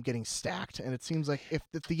one team getting stacked, and it seems like if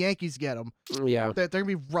the Yankees get them, they're going to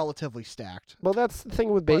be relatively stacked. Well, that's the thing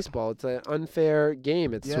with baseball. It's an unfair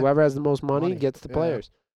game. It's whoever has the most money gets the players.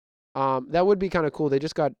 That would be kind of cool. They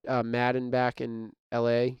just got Madden back in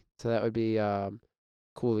L.A., so that would be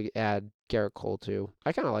cool to add Garrett Cole too.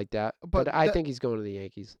 I kind of like that, but I think he's going to the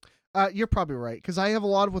Yankees. You're probably right, because I have a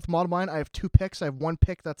lot with mine. I have 2 picks. I have one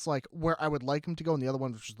pick that's where I would like him to go, and the other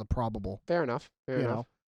one which is the probable. Fair enough. Fair enough.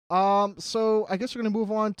 So I guess we're gonna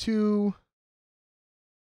move on to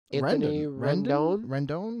Anthony Rendon.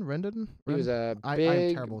 Rendon. He was a I'm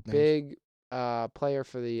big, terrible with names. big player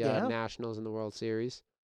for the Yeah. Nationals in the World Series.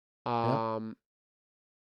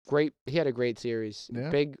 Great. He had a great series. Yeah.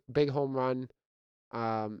 Big home run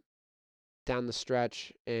down the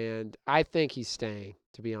stretch, and I think he's staying,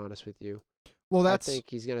 to be honest with you. Well, I think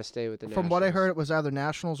he's going to stay with the Nationals. From what I heard, it was either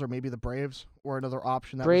Nationals or maybe the Braves or another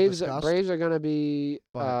option that Braves, was discussed. Braves are going to be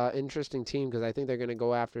But- interesting team because I think they're going to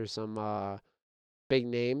go after some big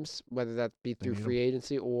names, whether that be through need free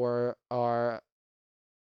agency or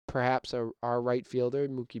perhaps our right fielder,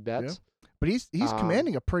 Mookie Betts. But he's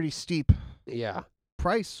commanding a pretty steep Yeah.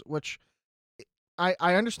 price, which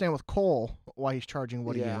I understand with Cole why he's charging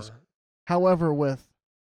what he Yeah. is. However, with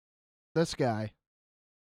this guy,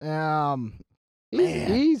 man.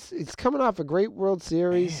 He's coming off a great World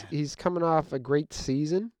Series. Man. He's coming off a great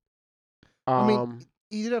season. I mean,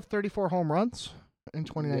 he did have 34 home runs in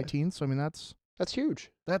 2019, so I mean that's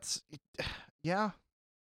huge. yeah.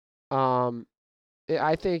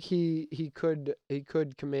 I think he could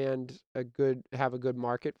command have a good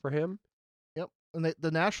market for him. Yep. And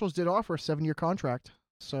the Nationals did offer a 7-year contract,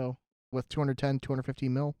 so with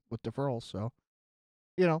 215 mil with deferrals, so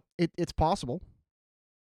it's possible.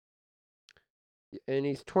 And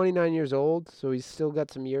he's 29 years old, so he's still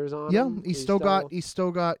got some years on Yeah, him. he's still got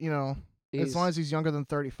as long as he's younger than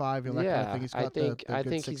 35, that kind of thing. He's got I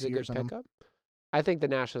think 6 he's a good years on him. pickup. I think the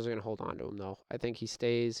Nationals are going to hold on to him, though. I think he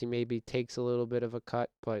stays. He maybe takes a little bit of a cut,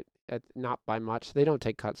 but not by much. They don't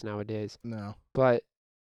take cuts nowadays. No. But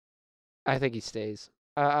I think he stays.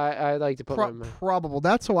 I like to put my probable.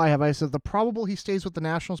 That's how I have. I said the probable he stays with the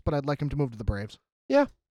Nationals, but I'd like him to move to the Braves. Yeah.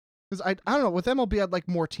 Because I don't know, with MLB I'd like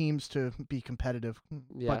more teams to be competitive.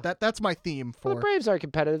 Yeah. But that's my theme for. Well, the Braves are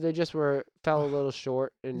competitive. They just fell a little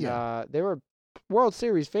short, and they were World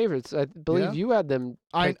Series favorites. I believe you had them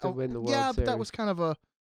picked to win the World Series. Yeah, but that was kind of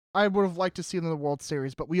I would have liked to see them in the World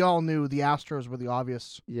Series, but we all knew the Astros were the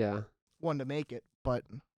obvious one to make it, but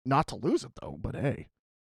not to lose it though. But hey.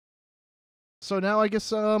 So now I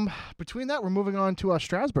guess between that we're moving on to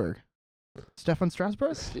Strasburg. Stefan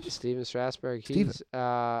Strasburg? Steven Strasburg. He's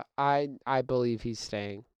I believe he's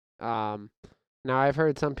staying. Now I've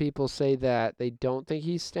heard some people say that they don't think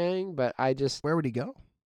he's staying, but where would he go?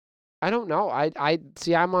 I don't know. I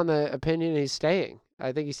see. I'm on the opinion he's staying.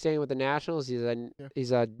 I think he's staying with the Nationals.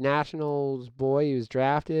 He's a Nationals boy. He was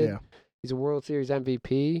drafted. Yeah. He's a World Series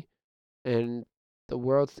MVP, and the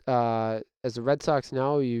world as the Red Sox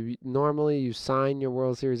know, you normally sign your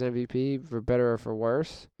World Series MVP for better or for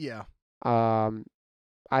worse. Yeah.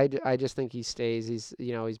 I just think he stays. He's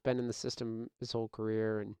been in the system his whole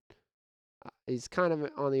career, and he's kind of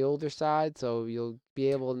on the older side, so you'll be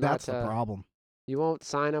able not That's to. the problem. You won't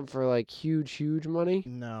sign him for like huge money.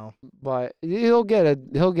 No. But he'll get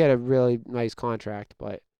a really nice contract.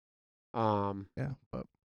 But yeah, but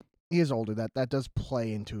he is older. That does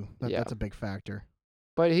play into that. Yeah. That's a big factor.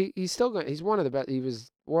 But he's still going. He's one of the best. He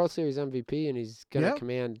was World Series MVP, and he's gonna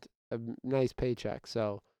command a nice paycheck.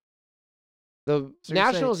 So the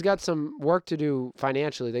Nationals got some work to do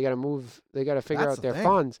financially. They got to move. They got to figure out their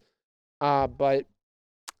funds. But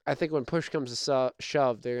I think when push comes to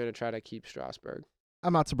shove, they're going to try to keep Strasburg.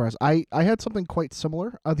 I'm not surprised. I had something quite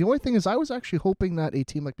similar. The only thing is I was actually hoping that a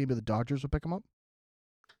team like maybe the Dodgers would pick him up.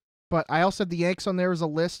 But I also had the Yanks on there as a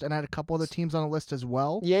list, and I had a couple other teams on the list as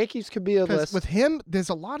well. Yankees could be a list. With him, there's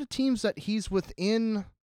a lot of teams that he's within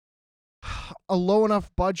a low enough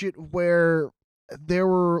budget where there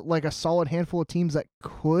were like a solid handful of teams that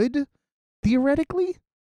could, theoretically.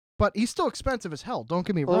 But he's still expensive as hell. Don't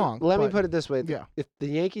get me wrong. Let me put it this way: yeah. If the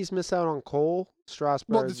Yankees miss out on Cole,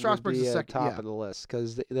 Strasburg's would be at the top of the list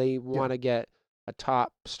because they want to get a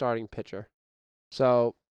top starting pitcher.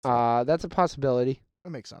 So that's a possibility.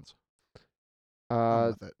 That makes sense.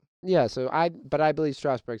 Yeah. So I believe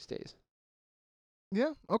Strasburg stays.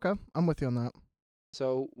 Yeah. Okay. I'm with you on that.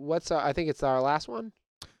 So what's I think it's our last one.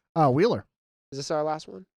 Wheeler. Is this our last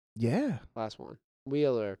one? Yeah. Last one.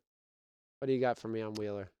 Wheeler. What do you got for me on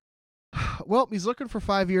Wheeler? Well, he's looking for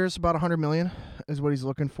 5 years, about $100 million is what he's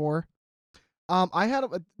looking for. Now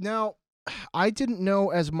I didn't know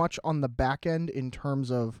as much on the back end in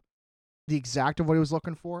terms of the exact of what he was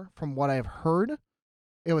looking for. From what I've heard,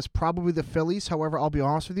 it was probably the Phillies. However, I'll be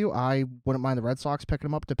honest with you, I wouldn't mind the Red Sox picking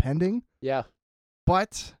him up, depending. Yeah.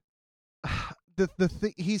 But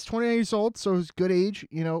he's 29 years old, so he's good age.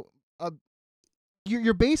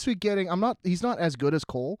 You're basically getting. He's not as good as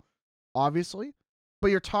Cole, obviously,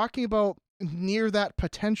 but you're talking about near that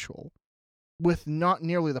potential with not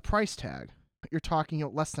nearly the price tag. You're talking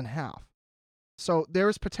less than half. So there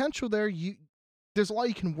is potential there. there's a lot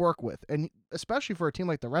you can work with, and especially for a team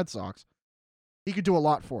like the Red Sox, he could do a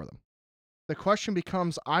lot for them. The question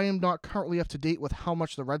becomes, I am not currently up to date with how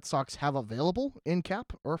much the Red Sox have available in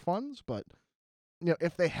cap or funds, but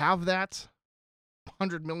if they have that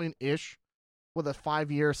 $100 million-ish with a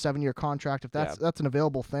 5-year, 7-year contract, if that's an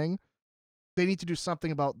available thing, they need to do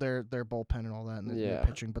something about their bullpen and all that and their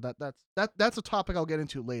pitching. But that's a topic I'll get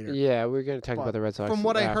into later. Yeah, we're going to talk about the Red Sox. From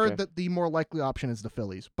what I heard, that the more likely option is the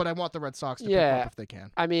Phillies. But I want the Red Sox to pick up if they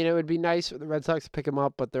can. I mean, it would be nice for the Red Sox to pick them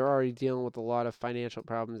up, but they're already dealing with a lot of financial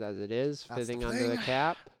problems as it is, fitting under the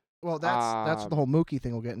cap. Well, that's the whole Mookie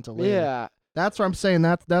thing we'll get into later. Yeah. That's what I'm saying.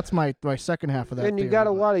 That's my second half of that. And you got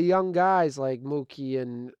a lot of young guys like Mookie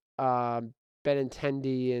and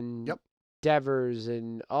Benintendi and Devers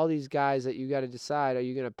and all these guys that you got to decide, are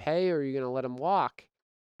you going to pay or are you going to let them walk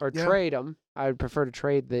or trade them? I would prefer to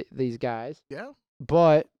trade these guys. Yeah.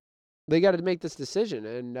 But they got to make this decision.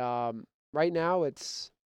 And right now it's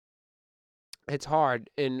hard.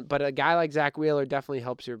 But a guy like Zach Wheeler definitely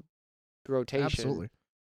helps your rotation. Absolutely.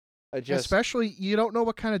 Especially, you don't know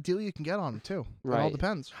what kind of deal you can get on him, too. Right. It all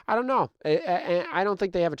depends. I don't know. I don't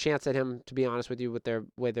think they have a chance at him, to be honest with you, with their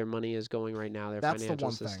way their money is going right now. Their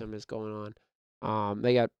financial system is going on.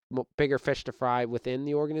 They got bigger fish to fry within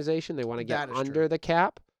the organization. They want to get under the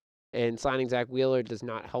cap, and signing Zach Wheeler does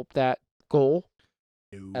not help that goal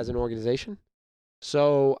as an organization.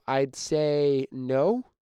 So I'd say no.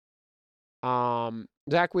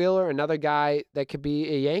 Zach Wheeler, another guy that could be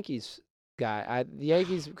a Yankees guy. The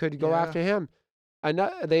Yankees could go after him.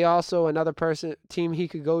 Another team he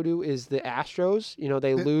could go to is the Astros.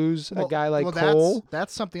 They lose a guy like Cole.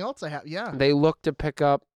 That's something else I have. Yeah. They look to pick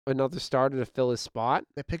up another starter to fill his spot.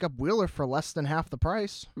 They pick up Wheeler for less than half the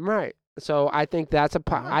price. Right. So I think that's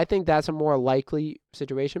a more likely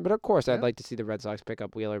situation. But of course, I'd like to see the Red Sox pick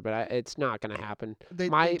up Wheeler, but it's not going to happen.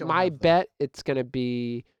 My bet, it's going to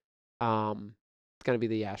be the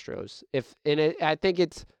Astros. I think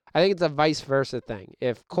it's a vice versa thing.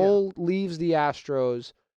 If Cole leaves the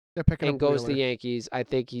Astros and goes to the Yankees, I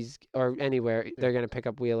think or anywhere, they're going to pick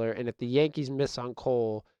up Wheeler. And if the Yankees miss on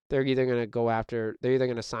Cole, they're either going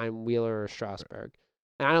to sign Wheeler or Strasburg.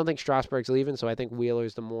 And I don't think Strasburg's leaving, so I think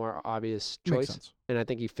Wheeler's the more obvious choice. And I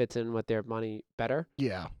think he fits in with their money better.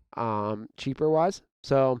 Yeah. Cheaper wise.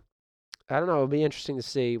 So I don't know. It'll be interesting to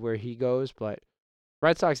see where he goes, but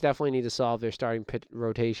Red Sox definitely need to solve their starting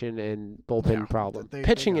rotation and bullpen problem.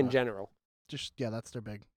 Pitching in general. That's their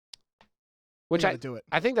big. Which I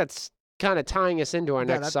think that's kind of tying us into our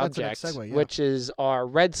next subject, which is our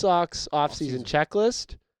Red Sox offseason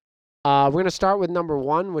checklist. We're going to start with number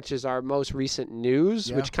 1, which is our most recent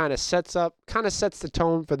news, which kind of sets the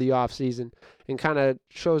tone for the offseason and kind of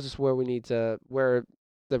shows us where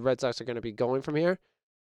the Red Sox are going to be going from here.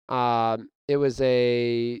 It was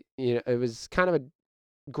kind of a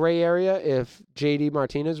gray area if JD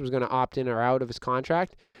Martinez was going to opt in or out of his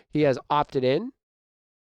contract. He has opted in.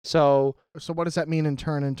 So what does that mean in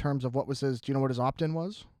terms of what was his? Do you know what his opt-in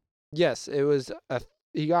was? Yes, it was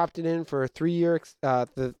he opted in for a 3-year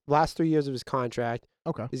the last 3 years of his contract.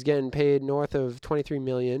 Okay. He's getting paid north of $23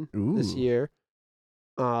 million this year.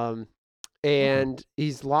 And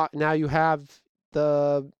he's now you have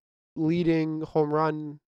the leading home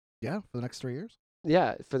run for the next 3 years.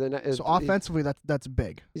 Yeah, for the so offensively, that's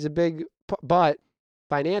big. He's a big, but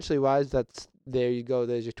financially wise, there you go.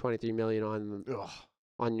 There's your $23 million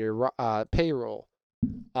on your payroll.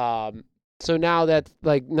 So now that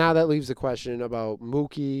leaves the question about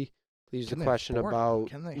Mookie. Leaves the question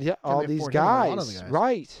about all these guys,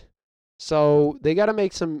 right? So they got to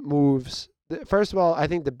make some moves. First of all, I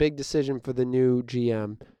think the big decision for the new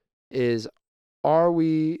GM is: are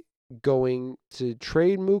we going to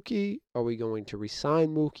trade Mookie? Are we going to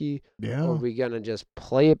re-sign Mookie? Yeah. Or are we going to just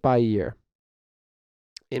play it by ear?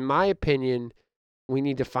 In my opinion, we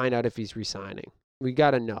need to find out if he's re-signing. We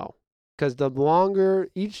got to know. Because the longer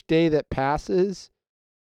each day that passes,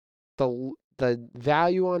 the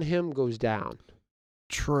value on him goes down.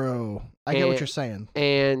 True. I get what you're saying.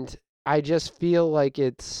 And I just feel like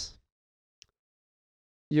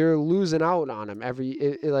you're losing out on him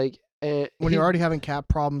when you're already having cap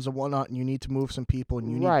problems and whatnot, and you need to move some people, and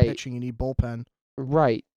you need pitching, you need bullpen.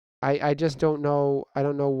 Right. I just don't know. I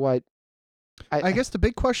don't know what. I guess the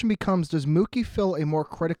big question becomes: does Mookie fill a more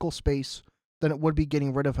critical space than it would be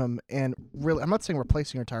getting rid of him? And really, I'm not saying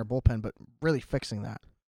replacing your entire bullpen, but really fixing that.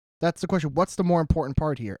 That's the question. What's the more important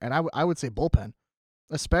part here? And I would say bullpen,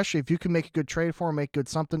 especially if you can make a good trade for him, make good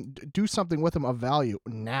something, do something with him of value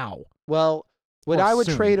now. Well. What I would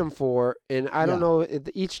trade him for, and I don't know,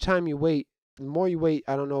 each time you wait, the more you wait,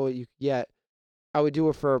 I don't know what you get. I would do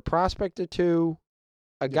it for a prospect or two,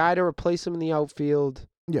 a guy to replace him in the outfield.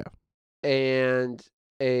 Yeah. And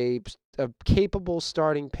a capable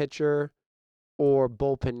starting pitcher or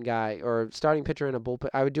bullpen guy, or starting pitcher and a bullpen.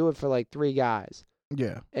 I would do it for like 3 guys.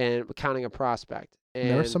 Yeah. And counting a prospect. And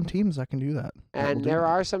there are some teams that can do that. And there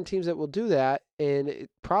are some teams that will do that. And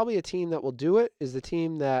probably a team that will do it is the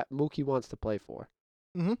team that Mookie wants to play for.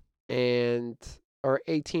 Mm-hmm. Or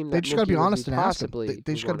a team that they just got to be honest and ask him.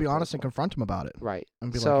 They just got to be honest and confront him about it. Right.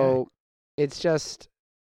 And be so like, hey. It's just,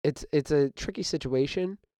 it's a tricky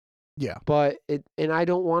situation. Yeah. But and I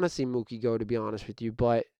don't want to see Mookie go, to be honest with you,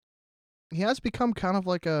 but he has become kind of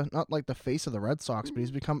like not like the face of the Red Sox, but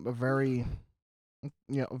he's become a very,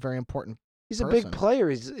 very important He's person. A big player.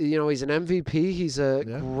 He's an MVP. He's a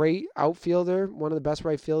great outfielder, one of the best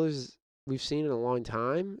right fielders we've seen in a long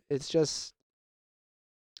time. It's just,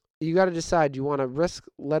 you got to decide, do you want to risk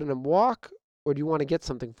letting him walk, or do you want to get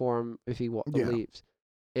something for him if he leaves?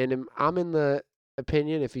 And I'm in the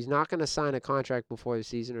opinion, if he's not going to sign a contract before the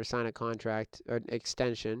season or sign a contract or an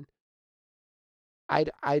extension,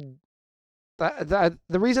 the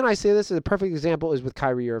reason I say this is a perfect example is with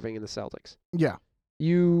Kyrie Irving and the Celtics. Yeah.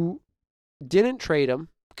 You didn't trade him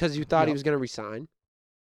because you thought he was going to resign.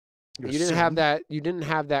 You didn't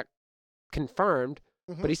have that confirmed,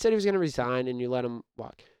 but he said he was going to resign, and you let him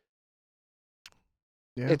walk.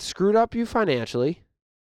 Yeah. It screwed up you financially.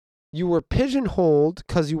 You were pigeonholed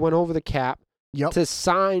because you went over the cap to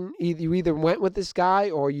sign. You either went with this guy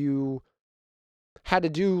or you had to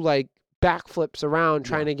do like backflips around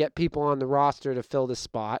trying to get people on the roster to fill this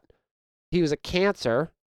spot. He was a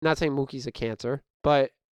cancer. Not saying Mookie's a cancer,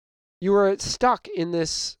 but you were stuck in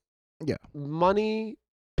this money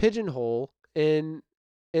pigeonhole, and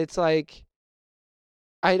it's like,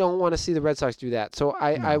 I don't want to see the Red Sox do that. So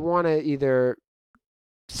I want to either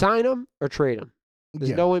sign him or trade him.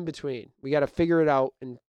 There's no in between. We got to figure it out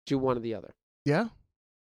and do one or the other. Yeah.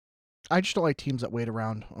 I just don't like teams that wait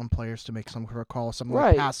around on players to make some sort of call, something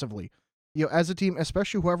like passively. As a team,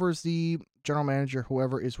 especially whoever is the general manager,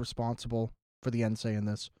 whoever is responsible for the end say in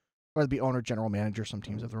this, whether it be owner, general manager, some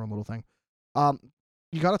teams have their own little thing.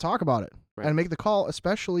 You got to talk about it and make the call,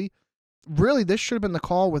 especially, really, this should have been the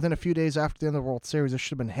call within a few days after the end of the World Series. This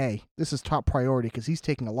should have been, hey, this is top priority because he's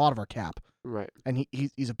taking a lot of our cap. Right. And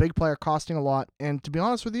he's a big player, costing a lot. And to be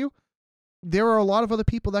honest with you, there are a lot of other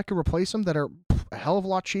people that could replace him that are a hell of a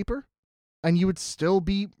lot cheaper, and you would still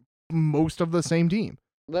be most of the same team.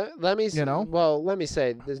 Let me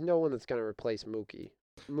say, there's no one that's going to replace Mookie.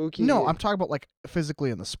 No, I'm talking about like physically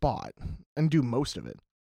in the spot and do most of it.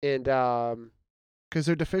 And because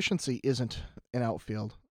their deficiency isn't in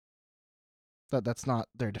outfield. That's not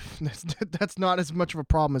their that's not as much of a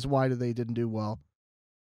problem as why they didn't do well.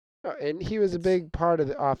 And he was a big part of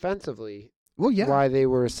the offensively. Well, yeah. Why they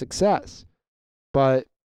were a success. But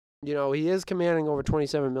he is commanding over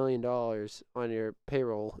 $27 million on your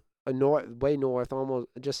payroll, way north, almost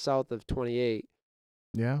just south of 28.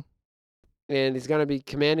 Yeah. And he's going to be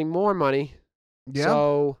commanding more money. Yeah.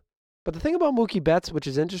 So, but the thing about Mookie Betts, which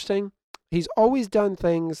is interesting, he's always done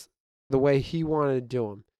things the way he wanted to do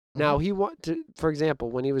them. Now, for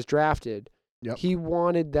example, when he was drafted, he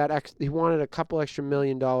wanted he wanted a couple extra $1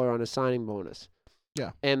 million on a signing bonus.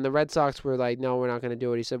 Yeah. And the Red Sox were like, no, we're not going to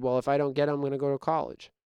do it. He said, well, if I don't get it, I'm going to go to college.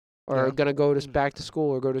 Or going to go back to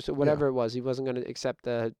school or go to whatever it was. He wasn't going to accept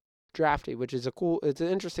the drafting, which is it's an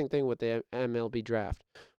interesting thing with the MLB draft,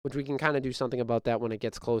 which we can kind of do something about that when it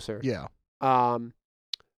gets closer. Yeah.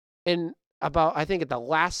 And I think at the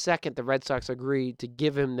last second, the Red Sox agreed to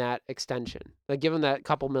give him that extension, like give him that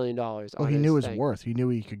couple $1 million. Well, he knew his worth. He knew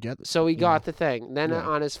he could get. So he got the thing. Then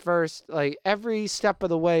on his first, like every step of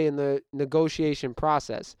the way in the negotiation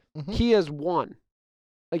process, he has won.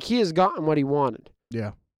 Like he has gotten what he wanted.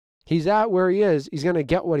 Yeah. He's at where he is. He's going to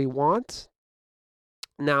get what he wants.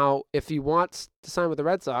 Now, if he wants to sign with the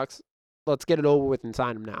Red Sox, let's get it over with and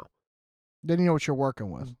sign him now. Then you know what you're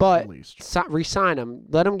working with, but at least. Re-sign him.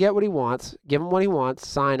 Let him get what he wants. Give him what he wants.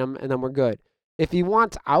 Sign him, and then we're good. If he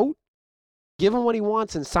wants out, give him what he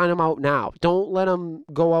wants and sign him out now. Don't let him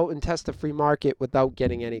go out and test the free market without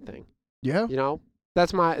getting anything. Yeah.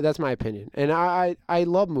 That's my opinion. And I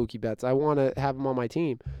love Mookie Betts. I want to have him on my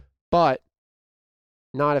team, but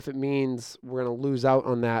not if it means we're going to lose out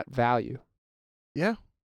on that value. Yeah.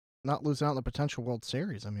 Not lose out on the potential World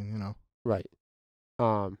Series. I mean, Right.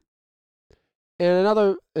 And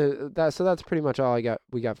another, so that's pretty much all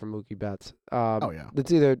we got from Mookie Betts.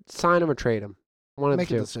 It's either sign him or trade him. One of the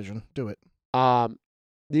two. Make a decision. Do it.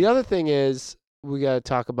 The other thing is we got to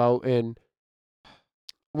talk about, and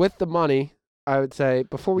with the money, I would say,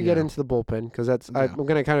 before we get into the bullpen, because I'm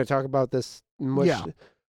going to kind of talk about this much,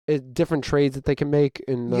 different trades that they can make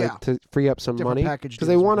and to free up some Different money package because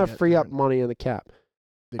they deals want to we get, free up different money in the cap.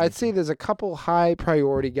 I'd say there's a couple high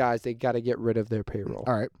priority guys they got to get rid of their payroll.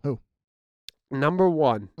 All right. Who? Number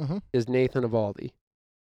one Mhm. is Nathan Eovaldi.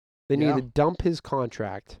 They need to dump his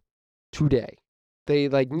contract today. They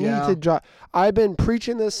need to drop. I've been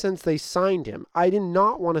preaching this since they signed him. I did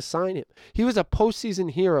not want to sign him. He was a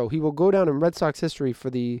postseason hero. He will go down in Red Sox history for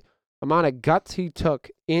the amount of guts he took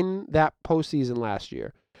in that postseason last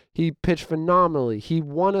year. He pitched phenomenally. He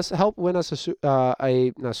helped win us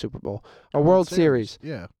not Super Bowl, a World Series.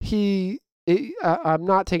 Yeah. I'm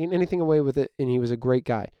not taking anything away with it, and he was a great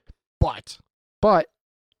guy. But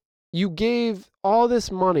you gave all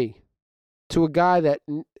this money to a guy that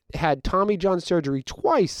had Tommy John surgery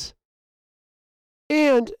twice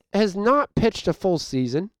and has not pitched a full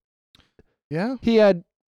season. Yeah. He had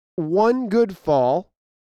one good fall,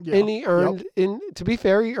 and he earned. To be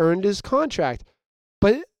fair, he earned his contract.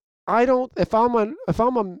 But I don't. If I'm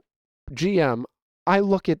a GM, I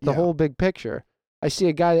look at the whole big picture. I see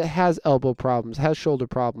a guy that has elbow problems, has shoulder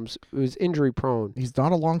problems, who's injury prone. He's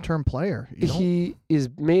not a long-term player. He is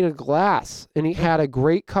made of glass, and he had a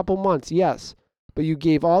great couple months, yes. But you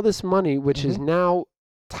gave all this money, which is now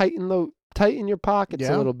tighten your pockets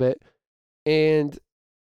a little bit, and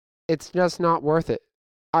it's just not worth it.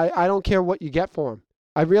 I don't care what you get for him.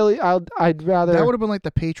 I'd rather. That would have been like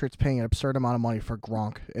the Patriots paying an absurd amount of money for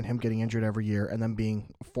Gronk and him getting injured every year and then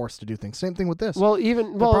being forced to do things. Same thing with this. Well, at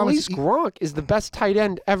least Gronk is the best tight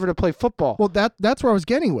end ever to play football. Well, that's where I was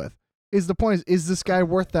getting with. The point is this guy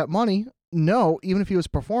worth that money? No, even if he was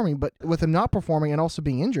performing, but with him not performing and also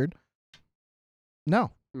being injured,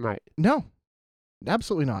 no. Right. No.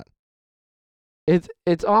 Absolutely not.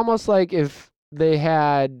 It's almost like if they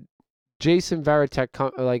had Jason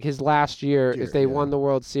Varitek, like his last year, if they won the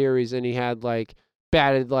World Series and he had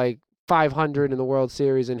batted 500 in the World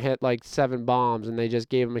Series and hit 7 bombs and they just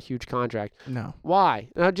gave him a huge contract. No. Why?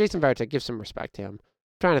 Now, Jason Varitek, give some respect to him. I'm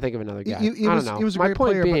trying to think of another guy. I don't know. He was a My great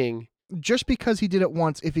point player, being, just because he did it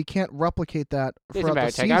once, if he can't replicate that Jason throughout the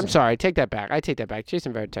Varitek, season. I'm sorry, take that back. I take that back.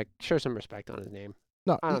 Jason Varitek, show some respect on his name.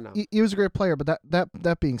 No, I don't know. He was a great player, but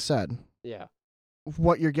that being said, Yeah.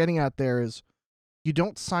 what you're getting at there is you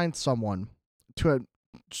don't sign someone to a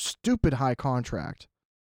stupid high contract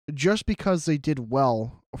just because they did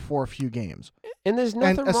well for a few games. And there's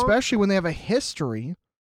nothing wrong. Especially when they have a history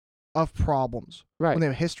of problems. Right. When they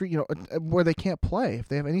have a history, where they can't play. If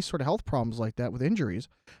they have any sort of health problems like that with injuries,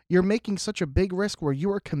 you're making such a big risk where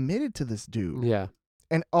you are committed to this dude. Yeah.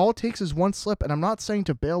 And all it takes is one slip. And I'm not saying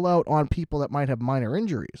to bail out on people that might have minor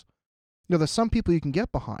injuries. There's some people you can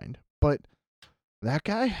get behind, but that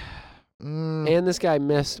guy. And this guy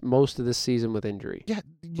missed most of this season with injury. Yeah,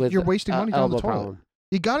 you're wasting money down the toilet. Problem.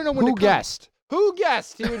 You got to know when Who to guessed? Who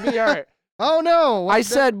guessed he would be hurt? Oh no! I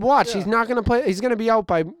said, watch. He's not going to play. He's going to be out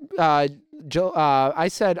by. I think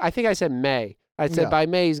I said May. I said by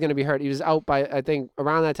May he's going to be hurt. He was out by I think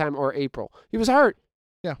around that time or April. He was hurt.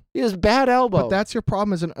 Yeah, he has bad elbow. But that's your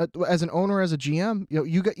problem as an owner, as a GM.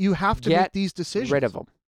 You have to make these decisions. Rid of him.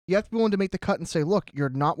 You have to be willing to make the cut and say, look, you're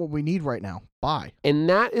not what we need right now. Bye. And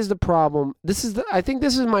that is the problem. I think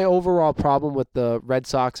this is my overall problem with the Red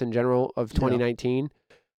Sox in general of 2019.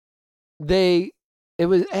 And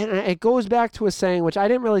it goes back to a saying, which I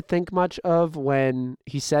didn't really think much of when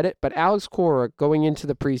he said it, but Alex Cora going into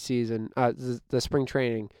the preseason, the spring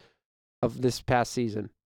training of this past season,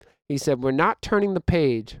 he said, we're not turning the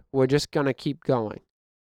page. We're just going to keep going.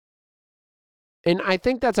 And I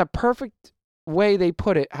think that's a perfect way they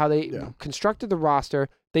put it, how they constructed the roster.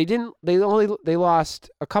 They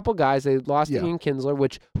lost a couple guys. They lost Ian Kinsler,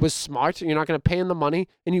 which was smart. You're not going to pay him the money,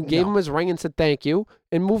 and you gave him his ring and said thank you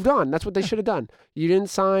and moved on. That's what they should have done. You didn't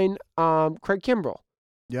sign Craig Kimbrell.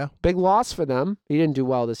 Yeah. Big loss for them. He didn't do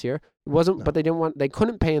well this year. But they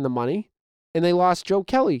couldn't pay him the money, and they lost Joe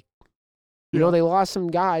Kelly. They lost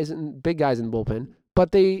some guys and big guys in the bullpen,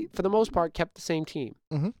 but they, for the most part, kept the same team.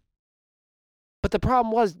 Mm-hmm. But the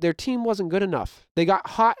problem was their team wasn't good enough. They got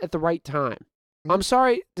hot at the right time. Mm-hmm. I'm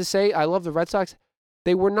sorry to say, I love the Red Sox.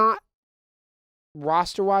 They were not,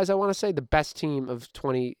 roster-wise, I want to say, the best team of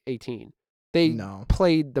 2018. They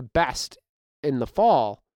played the best in the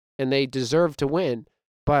fall, and they deserved to win.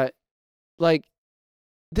 But,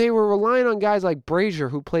 they were relying on guys like Brazier,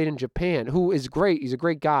 who played in Japan, who is great. He's a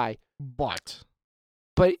great guy. But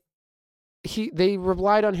they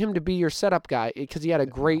relied on him to be your setup guy because he had a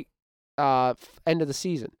great end of the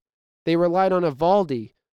season. They relied on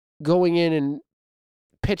Eovaldi going in and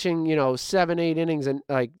pitching, 7-8 innings and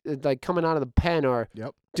like coming out of the pen or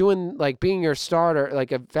doing being your starter,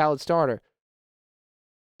 like a valid starter.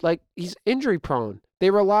 he's injury prone. They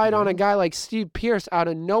relied on a guy like Steve Pearce out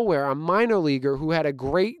of nowhere, a minor leaguer who had a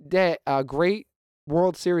great great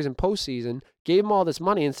World Series and postseason, gave him all this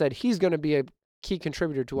money and said he's going to be a key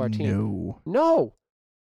contributor to our team. No.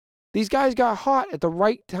 These guys got hot at the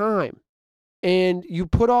right time. And you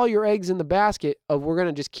put all your eggs in the basket of we're going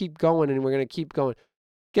to just keep going and we're going to keep going.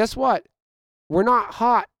 Guess what? We're not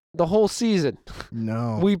hot the whole season.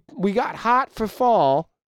 No. We got hot for fall,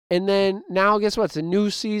 and then now guess what? It's a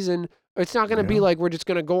new season. It's not going to be like we're just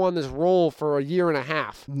going to go on this roll for a year and a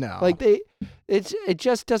half. No. Like it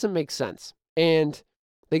just doesn't make sense. And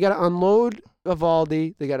they got to unload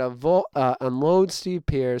Eovaldi. They got to unload Steve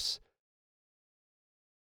Pearce.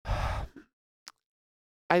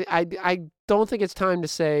 I don't think it's time to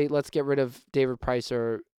say let's get rid of David Price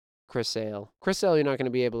or Chris Sale. Chris Sale, you're not going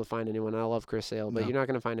to be able to find anyone. I love Chris Sale, but you're not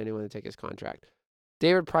going to find anyone to take his contract.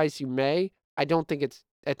 David Price, you may. I think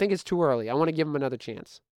it's too early. I want to give him another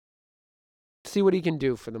chance. See what he can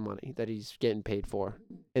do for the money that he's getting paid for.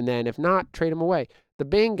 And then if not, trade him away. The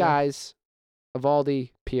main guys,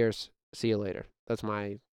 Eovaldi, Pearce, see you later. That's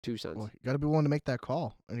my 2 cents. Well, you got to be willing to make that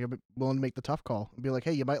call. And you got to be willing to make the tough call. And be like,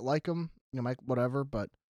 hey, you might like him, you might whatever, but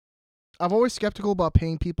I'm always skeptical about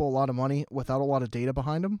paying people a lot of money without a lot of data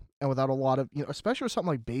behind them and without a lot of, especially with something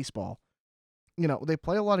like baseball. They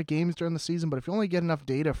play a lot of games during the season, but if you only get enough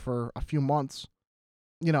data for a few months,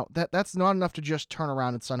 that's not enough to just turn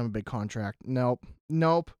around and sign them a big contract. Nope.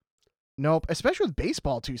 Especially with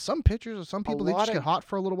baseball too. Some pitchers or some people, they just get hot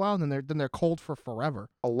for a little while and then they're cold for forever.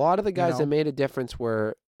 A lot of the guys that made a difference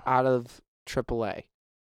were out of AAA.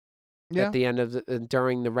 Yeah. At the end of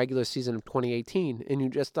during the regular season of 2018, and you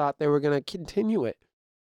just thought they were going to continue it.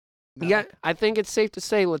 No. Yeah, I think it's safe to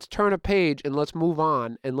say let's turn a page and let's move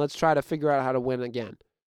on and let's try to figure out how to win again.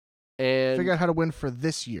 And figure out how to win for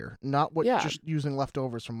this year, not just using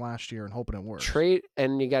leftovers from last year and hoping it works. Trade,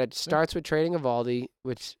 and you got to start with trading Eovaldi,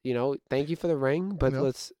 which thank you for the ring, but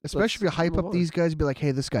especially if you hype up these guys, be like,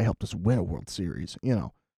 hey, this guy helped us win a World Series,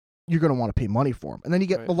 You're going to want to pay money for him. And then you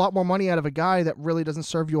get a lot more money out of a guy that really doesn't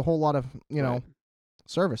serve you a whole lot of,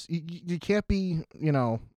 service. You can't be,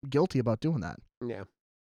 guilty about doing that. Yeah.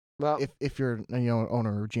 Well, if you're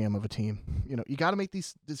owner or GM of a team, you got to make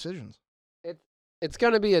these decisions. It's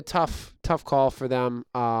going to be a tough call for them.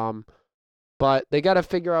 But they got to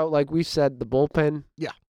figure out, like we said, the bullpen.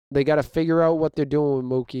 Yeah. They got to figure out what they're doing with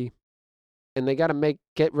Mookie. And they got to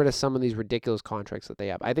get rid of some of these ridiculous contracts that they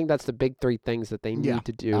have. I think that's the big 3 things that they need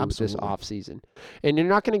to do this offseason. And you're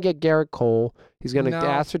not going to get Garrett Cole. He's going to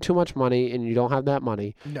ask for too much money, and you don't have that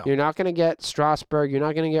money. No. You're not going to get Strasburg. You're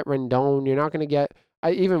not going to get Rendon. You're not going to get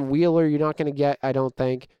even Wheeler. You're not going to get, I don't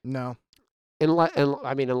think. No.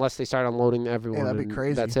 Unless they start unloading everyone. Yeah, that'd be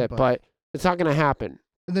crazy. That's it. But it's not going to happen.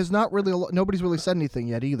 And there's not really nobody's really said anything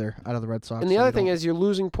yet either out of the Red Sox. And the other thing is you're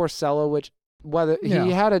losing Porcello, which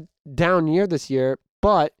he had a down year this year,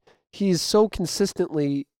 but he's so consistent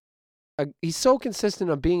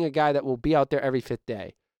of being a guy that will be out there every 5th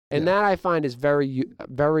day. And that I find is very,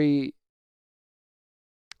 very,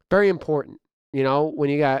 very important.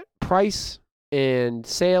 When you got Price and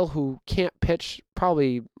Sale who can't pitch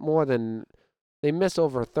probably more than they miss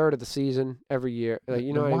over a third of the season every year. Like,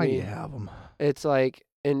 what I mean? Why do you have them? It's like,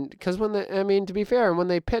 and because to be fair, when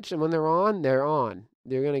they pitch and when they're on, they're on.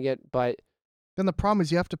 They're going to get, but. Then the problem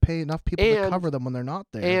is you have to pay enough people to cover them when they're not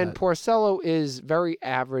there. And Porcello is very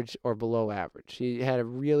average or below average. He had a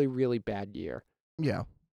really, really bad year. Yeah.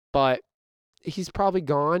 But he's probably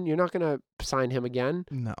gone. You're not going to sign him again.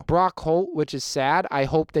 No. Brock Holt, which is sad. I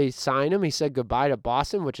hope they sign him. He said goodbye to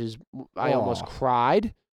Boston, which is, I almost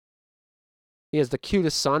cried. He has the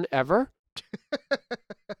cutest son ever.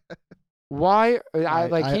 Why?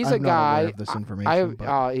 He's a guy. Of this information,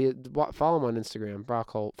 follow him on Instagram,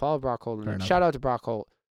 Brock Holt. Follow Brock Holt. Shout out to Brock Holt.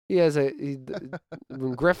 He has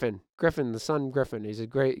Griffin, the son Griffin. He's a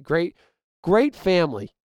great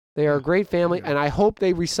family. They are a great family, and I hope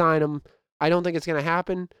they re-sign him. I don't think it's going to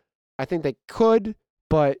happen. I think they could,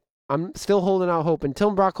 but I'm still holding out hope.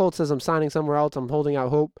 Until Brock Holt says I'm signing somewhere else, I'm holding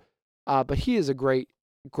out hope. But he is a great.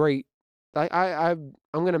 I'm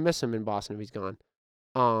going to miss him in Boston if he's gone.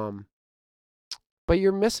 But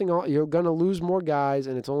you're you're going to lose more guys,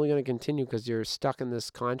 and it's only going to continue because you're stuck in this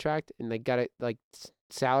contract, and they got a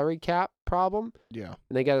salary cap problem. Yeah.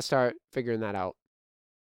 And they got to start figuring that out.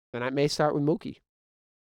 And I may start with Mookie.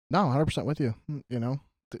 No, 100% with you.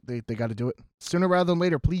 They got to do it sooner rather than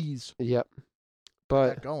later, please. Yep.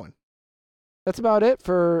 But that's about it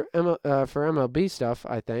for MLB stuff,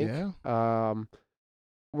 I think. Yeah.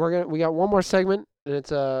 We got one more segment, and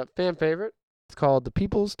it's a fan favorite. It's called The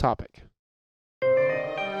People's Topic.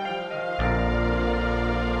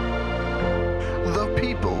 The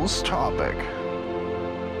People's People's Topic.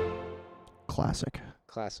 Classic.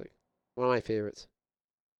 Classic. One of my favorites.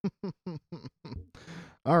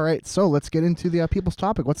 All right, so let's get into the People's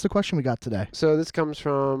Topic. What's the question we got today? So this comes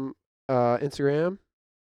from Instagram.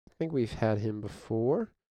 I think we've had him before,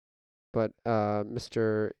 but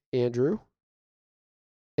Mr. Andrew,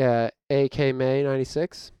 AK May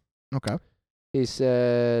 96. Okay. He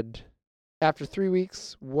said, after 3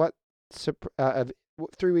 weeks, 3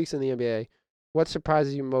 weeks in the NBA, what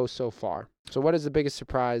surprises you most so far? So what is the biggest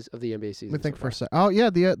surprise of the NBA season? Let me think so for a sec. Oh yeah,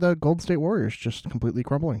 the Golden State Warriors just completely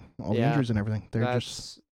crumbling. All the injuries and everything.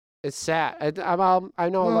 It's sad. I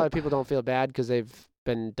know a lot of people don't feel bad because they've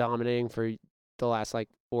been dominating for the last 4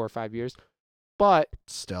 or 5 years, but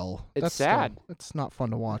still, it's sad. It's not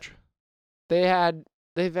fun to watch. They've had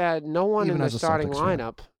no one Even in their as a starting Celtics fan.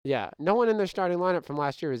 lineup. Yeah, no one in their starting lineup from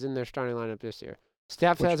last year is in their starting lineup this year.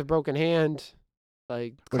 Steph has a broken hand.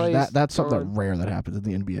 That's something rare that happens in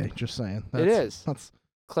the NBA. Just saying. It is. That's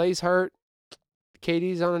Clay's hurt.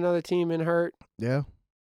 KD's on another team and hurt. yeah.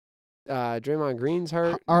 Draymond Green's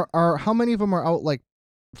hurt. Are how many of them are out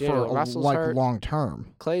D'Angelo for Russell's hurt. long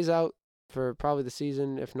term? Clay's out for probably the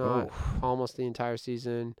season, if not almost the entire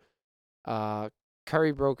season.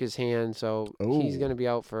 Curry broke his hand, so he's going to be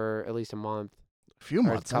out for at least a month. A few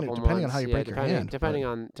months, depending on how you break your hand. Depending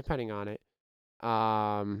on it.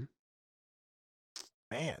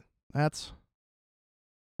 Man, that's.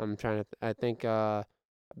 I'm trying to. I think.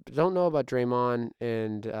 Don't know about Draymond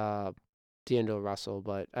and D'Angelo Russell,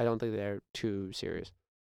 but I don't think they're too serious.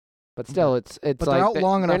 But still, it's but they're out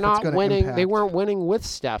long enough. They're not it's winning. Impact. They weren't winning with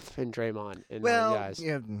Steph and Draymond and guys.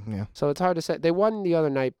 Yeah. So it's hard to say. They won the other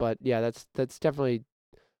night, but yeah, that's definitely.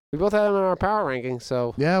 We both had them in our power rankings,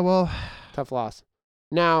 so yeah. Well, tough loss.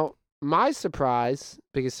 Now, my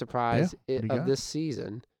biggest surprise of this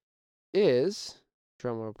season is,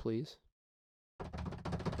 drumroll please,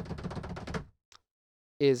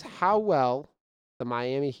 is how well the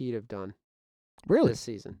Miami Heat have done this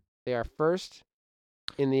season. They are first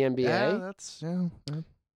in the NBA. Yeah, that's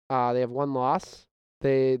They have one loss.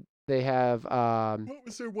 They have What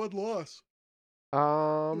was their one loss?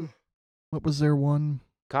 What was their one?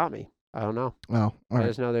 Got me. I don't know. Oh, all right. I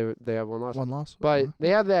just know they have one loss. One loss. But they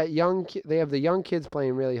have that they have the young kids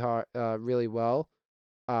playing really hard, really well.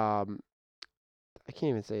 I can't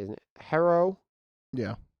even say his name. Harrow.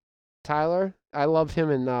 Yeah. Tyler. I love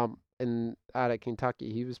him in out of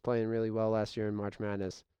Kentucky. He was playing really well last year in March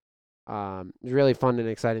Madness. It was really fun and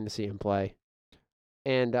exciting to see him play.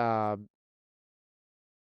 And the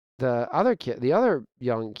other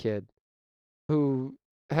young kid who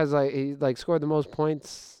has he scored the most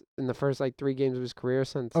points in the first 3 games of his career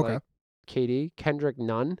since KD, Kendrick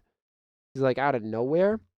Nunn. He's out of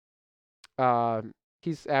nowhere.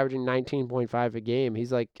 He's averaging 19.5 a game.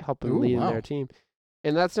 He's helping lead in their team.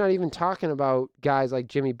 And that's not even talking about guys like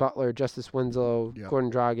Jimmy Butler, Justice Winslow,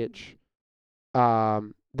 Gordon Dragic.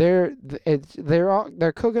 They're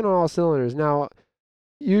cooking on all cylinders. Now,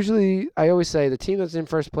 usually I always say the team that's in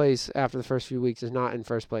first place after the first few weeks is not in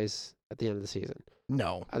first place at the end of the season.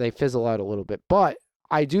 No. They fizzle out a little bit. But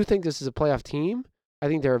I do think this is a playoff team. I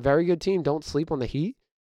think they're a very good team. Don't sleep on the Heat.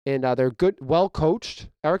 And they're good, well coached.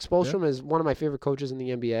 Eric Spoelstra is one of my favorite coaches in the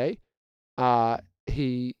NBA.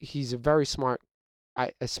 He's a very smart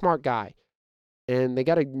guy. And they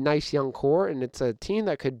got a nice young core, and it's a team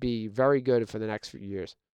that could be very good for the next few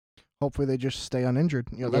years. Hopefully they just stay uninjured.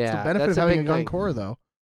 That's the benefit of having a young core, though.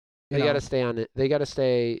 They got to stay on it. They got to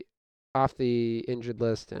stay off the injured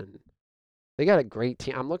list, and they got a great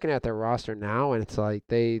team. I'm looking at their roster now, and it's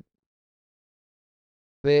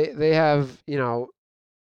they have,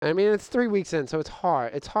 I mean, it's 3 weeks in, so it's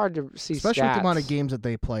hard. It's hard to see especially stats. with the amount of games that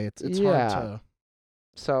they play. It's hard to.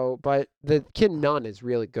 So, but the kid Nunn is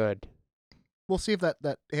really good. We'll see if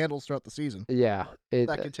that handles throughout the season. Yeah,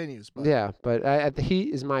 that continues. But. Yeah, but the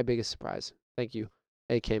Heat is my biggest surprise. Thank you,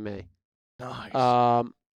 AK May. Nice.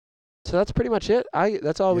 So that's pretty much it.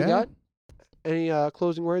 That's all we got. Any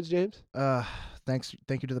closing words, James? Thank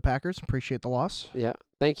you to the Packers. Appreciate the loss. Yeah,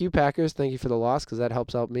 thank you, Packers. Thank you for the loss because that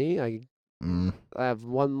helps out me. I have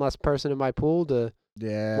one less person in my pool to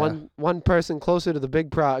one person closer to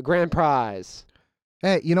the grand prize.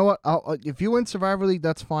 Hey, you know what? If you win Survivor League,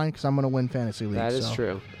 that's fine because I'm going to win Fantasy League. That is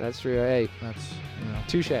true. That's true. Hey, that's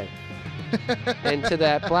touche. And to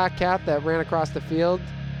that black cat that ran across the field,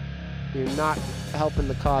 you're not helping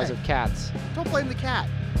the cause of cats. Don't blame the cat.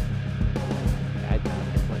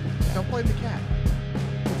 Don't blame the cat.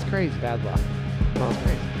 It's crazy. Bad luck. Well, it's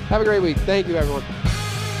crazy. Have a great week. Thank you, everyone.